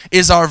 listen,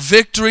 is our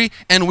victory.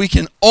 And we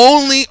can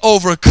only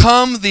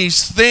overcome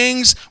these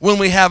things when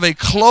we have a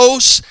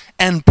close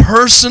and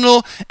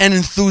personal and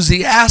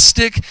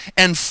enthusiastic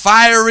and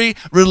fiery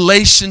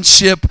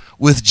relationship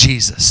with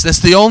Jesus. That's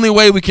the only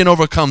way we can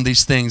overcome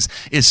these things,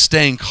 is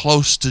staying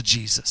close to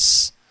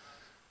Jesus.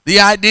 The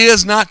idea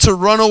is not to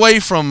run away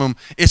from Him,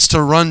 it's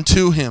to run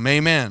to Him.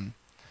 Amen.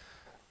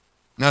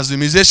 Now, as the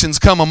musicians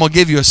come, I'm going to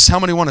give you how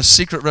many want a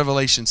secret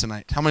revelation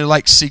tonight? How many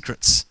like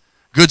secrets?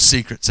 Good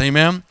secrets,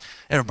 amen?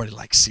 Everybody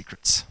likes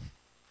secrets.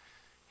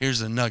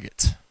 Here's a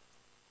nugget.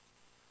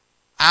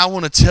 I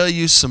want to tell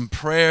you some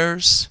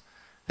prayers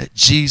that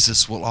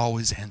Jesus will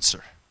always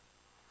answer.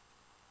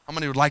 How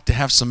many would like to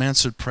have some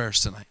answered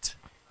prayers tonight?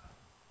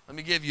 Let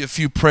me give you a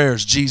few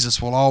prayers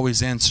Jesus will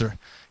always answer.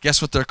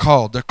 Guess what they're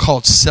called? They're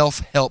called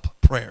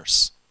self-help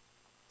prayers.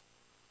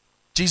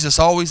 Jesus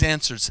always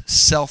answers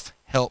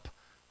self-help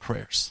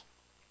prayers.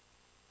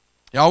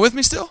 Y'all with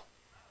me still?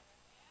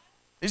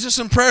 These are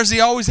some prayers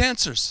He always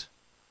answers.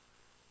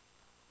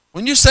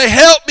 When you say,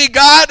 help me,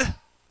 God,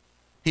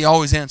 He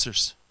always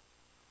answers.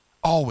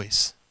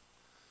 Always.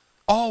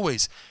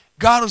 Always.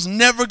 God is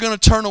never going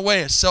to turn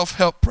away a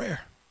self-help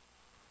prayer.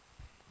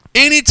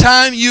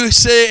 Anytime you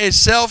say a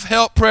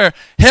self-help prayer,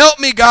 help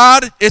me,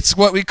 God, it's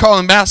what we call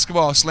in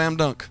basketball a slam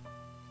dunk.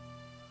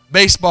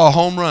 Baseball,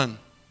 home run.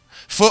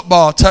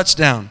 Football,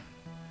 touchdown.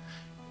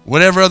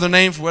 Whatever other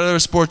name for whatever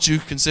sport you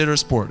consider a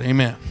sport.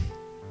 Amen.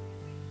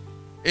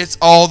 It's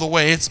all the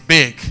way. It's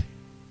big.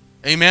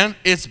 Amen?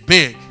 It's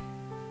big.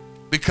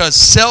 Because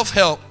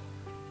self-help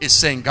is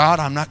saying, God,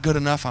 I'm not good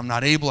enough. I'm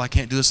not able. I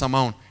can't do this on my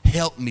own.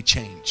 Help me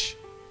change.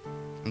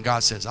 And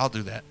God says, I'll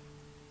do that.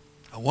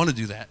 I want to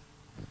do that.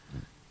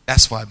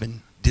 That's why I've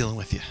been dealing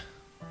with you.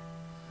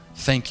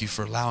 Thank you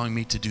for allowing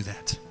me to do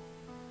that.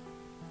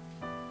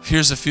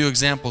 Here's a few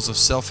examples of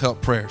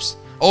self-help prayers.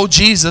 Oh,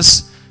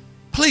 Jesus,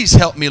 please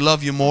help me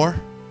love you more.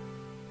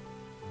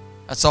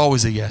 That's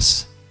always a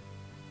yes.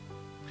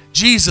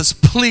 Jesus,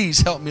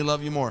 please help me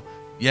love you more.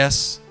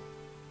 Yes.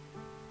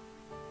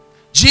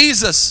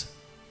 Jesus,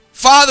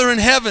 Father in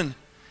heaven,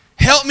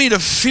 help me to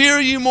fear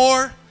you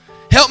more.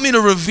 Help me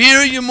to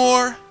revere you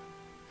more.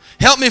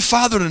 Help me,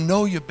 Father, to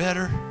know you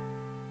better.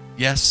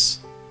 Yes.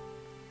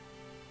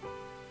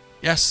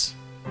 Yes.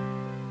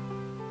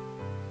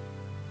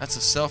 That's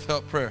a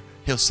self-help prayer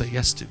He'll say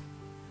yes to.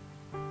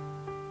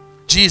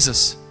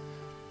 Jesus,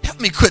 help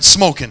me quit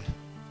smoking.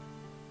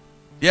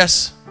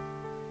 Yes.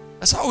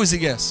 That's always a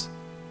yes.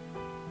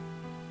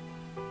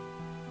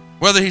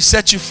 Whether He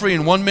set you free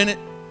in 1 minute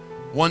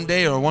 1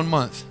 day or 1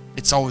 month,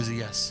 it's always a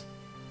yes.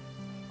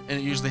 And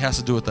it usually has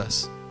to do with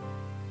us.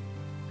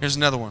 Here's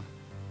another one.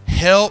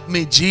 Help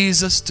me,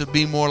 Jesus, to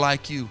be more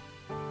like you.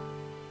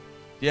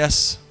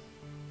 Yes.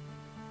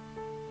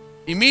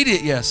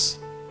 Immediate yes.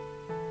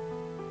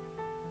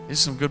 These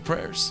are some good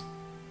prayers.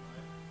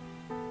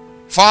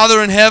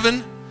 Father in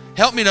heaven,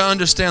 help me to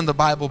understand the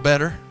Bible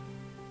better.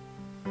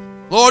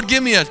 Lord,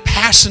 give me a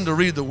passion to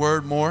read the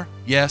Word more.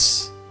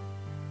 Yes.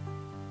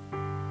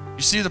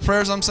 You see the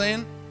prayers I'm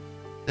saying?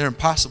 They're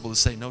impossible to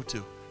say no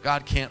to.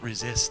 God can't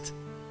resist.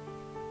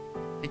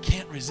 He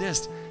can't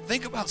resist.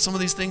 Think about some of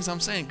these things I'm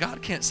saying.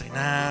 God can't say,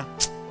 nah,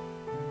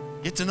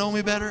 get to know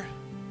me better,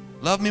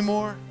 love me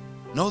more,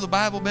 know the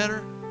Bible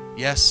better.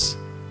 Yes,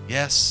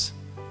 yes,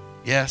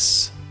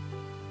 yes,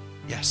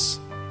 yes.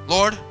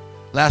 Lord,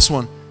 last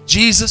one.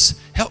 Jesus,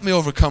 help me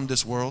overcome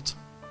this world.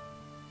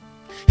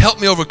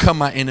 Help me overcome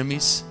my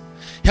enemies.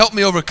 Help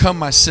me overcome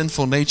my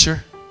sinful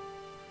nature.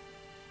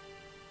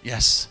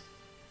 Yes.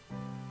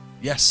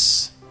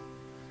 Yes.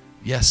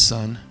 Yes,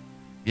 son.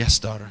 Yes,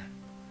 daughter.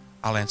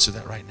 I'll answer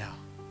that right now.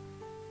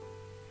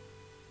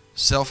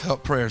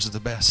 Self-help prayers are the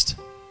best.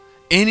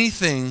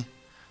 Anything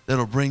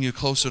that'll bring you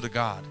closer to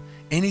God,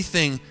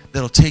 anything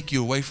that'll take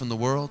you away from the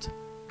world,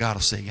 God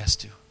will say yes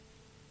to.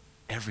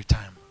 Every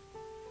time.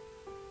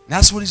 And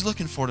that's what He's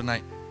looking for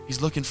tonight.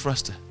 He's looking for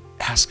us to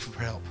ask for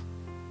help.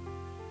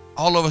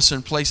 All of us are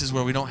in places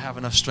where we don't have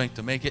enough strength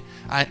to make it.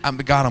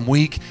 God, I'm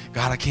weak.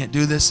 God, I can't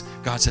do this.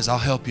 God says, I'll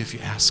help you if you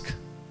ask.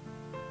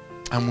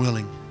 I'm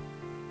willing.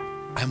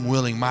 I'm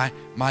willing.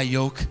 My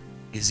yoke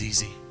is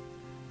easy.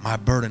 My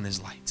burden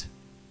is light.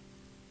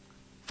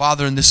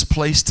 Father, in this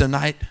place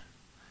tonight,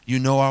 you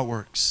know our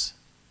works.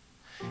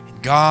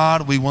 And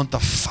God, we want the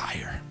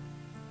fire.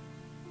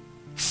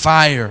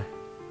 Fire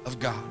of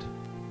God.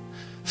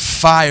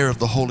 Fire of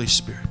the Holy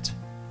Spirit.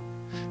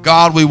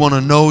 God, we want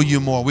to know you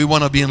more. We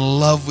want to be in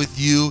love with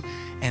you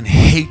and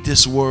hate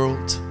this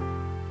world.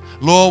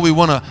 Lord, we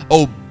want to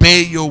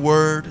obey your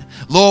word.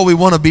 Lord, we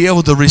want to be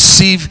able to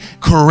receive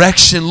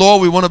correction.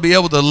 Lord, we want to be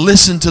able to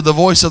listen to the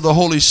voice of the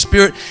Holy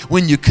Spirit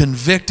when you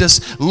convict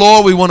us.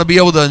 Lord, we want to be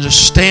able to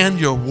understand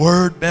your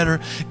word better.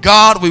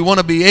 God, we want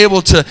to be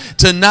able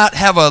to not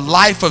have a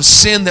life of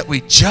sin that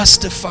we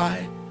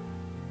justify.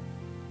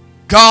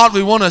 God,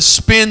 we want to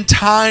spend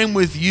time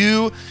with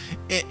you,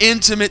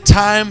 intimate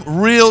time,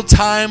 real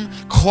time,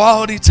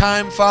 quality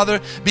time, Father,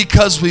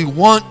 because we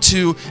want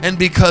to and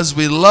because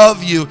we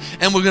love you,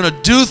 and we're going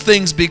to do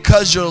things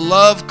because your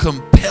love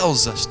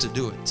compels us to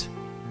do it,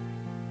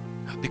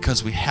 not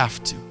because we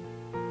have to.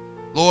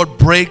 Lord,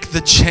 break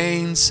the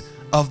chains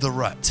of the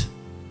rut.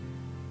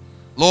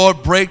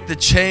 Lord, break the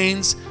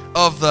chains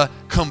of the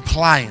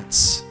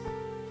compliance.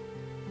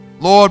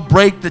 Lord,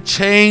 break the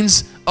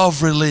chains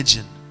of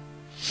religion.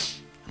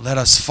 Let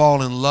us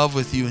fall in love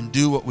with you and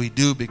do what we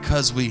do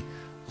because we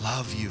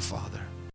love you, Father.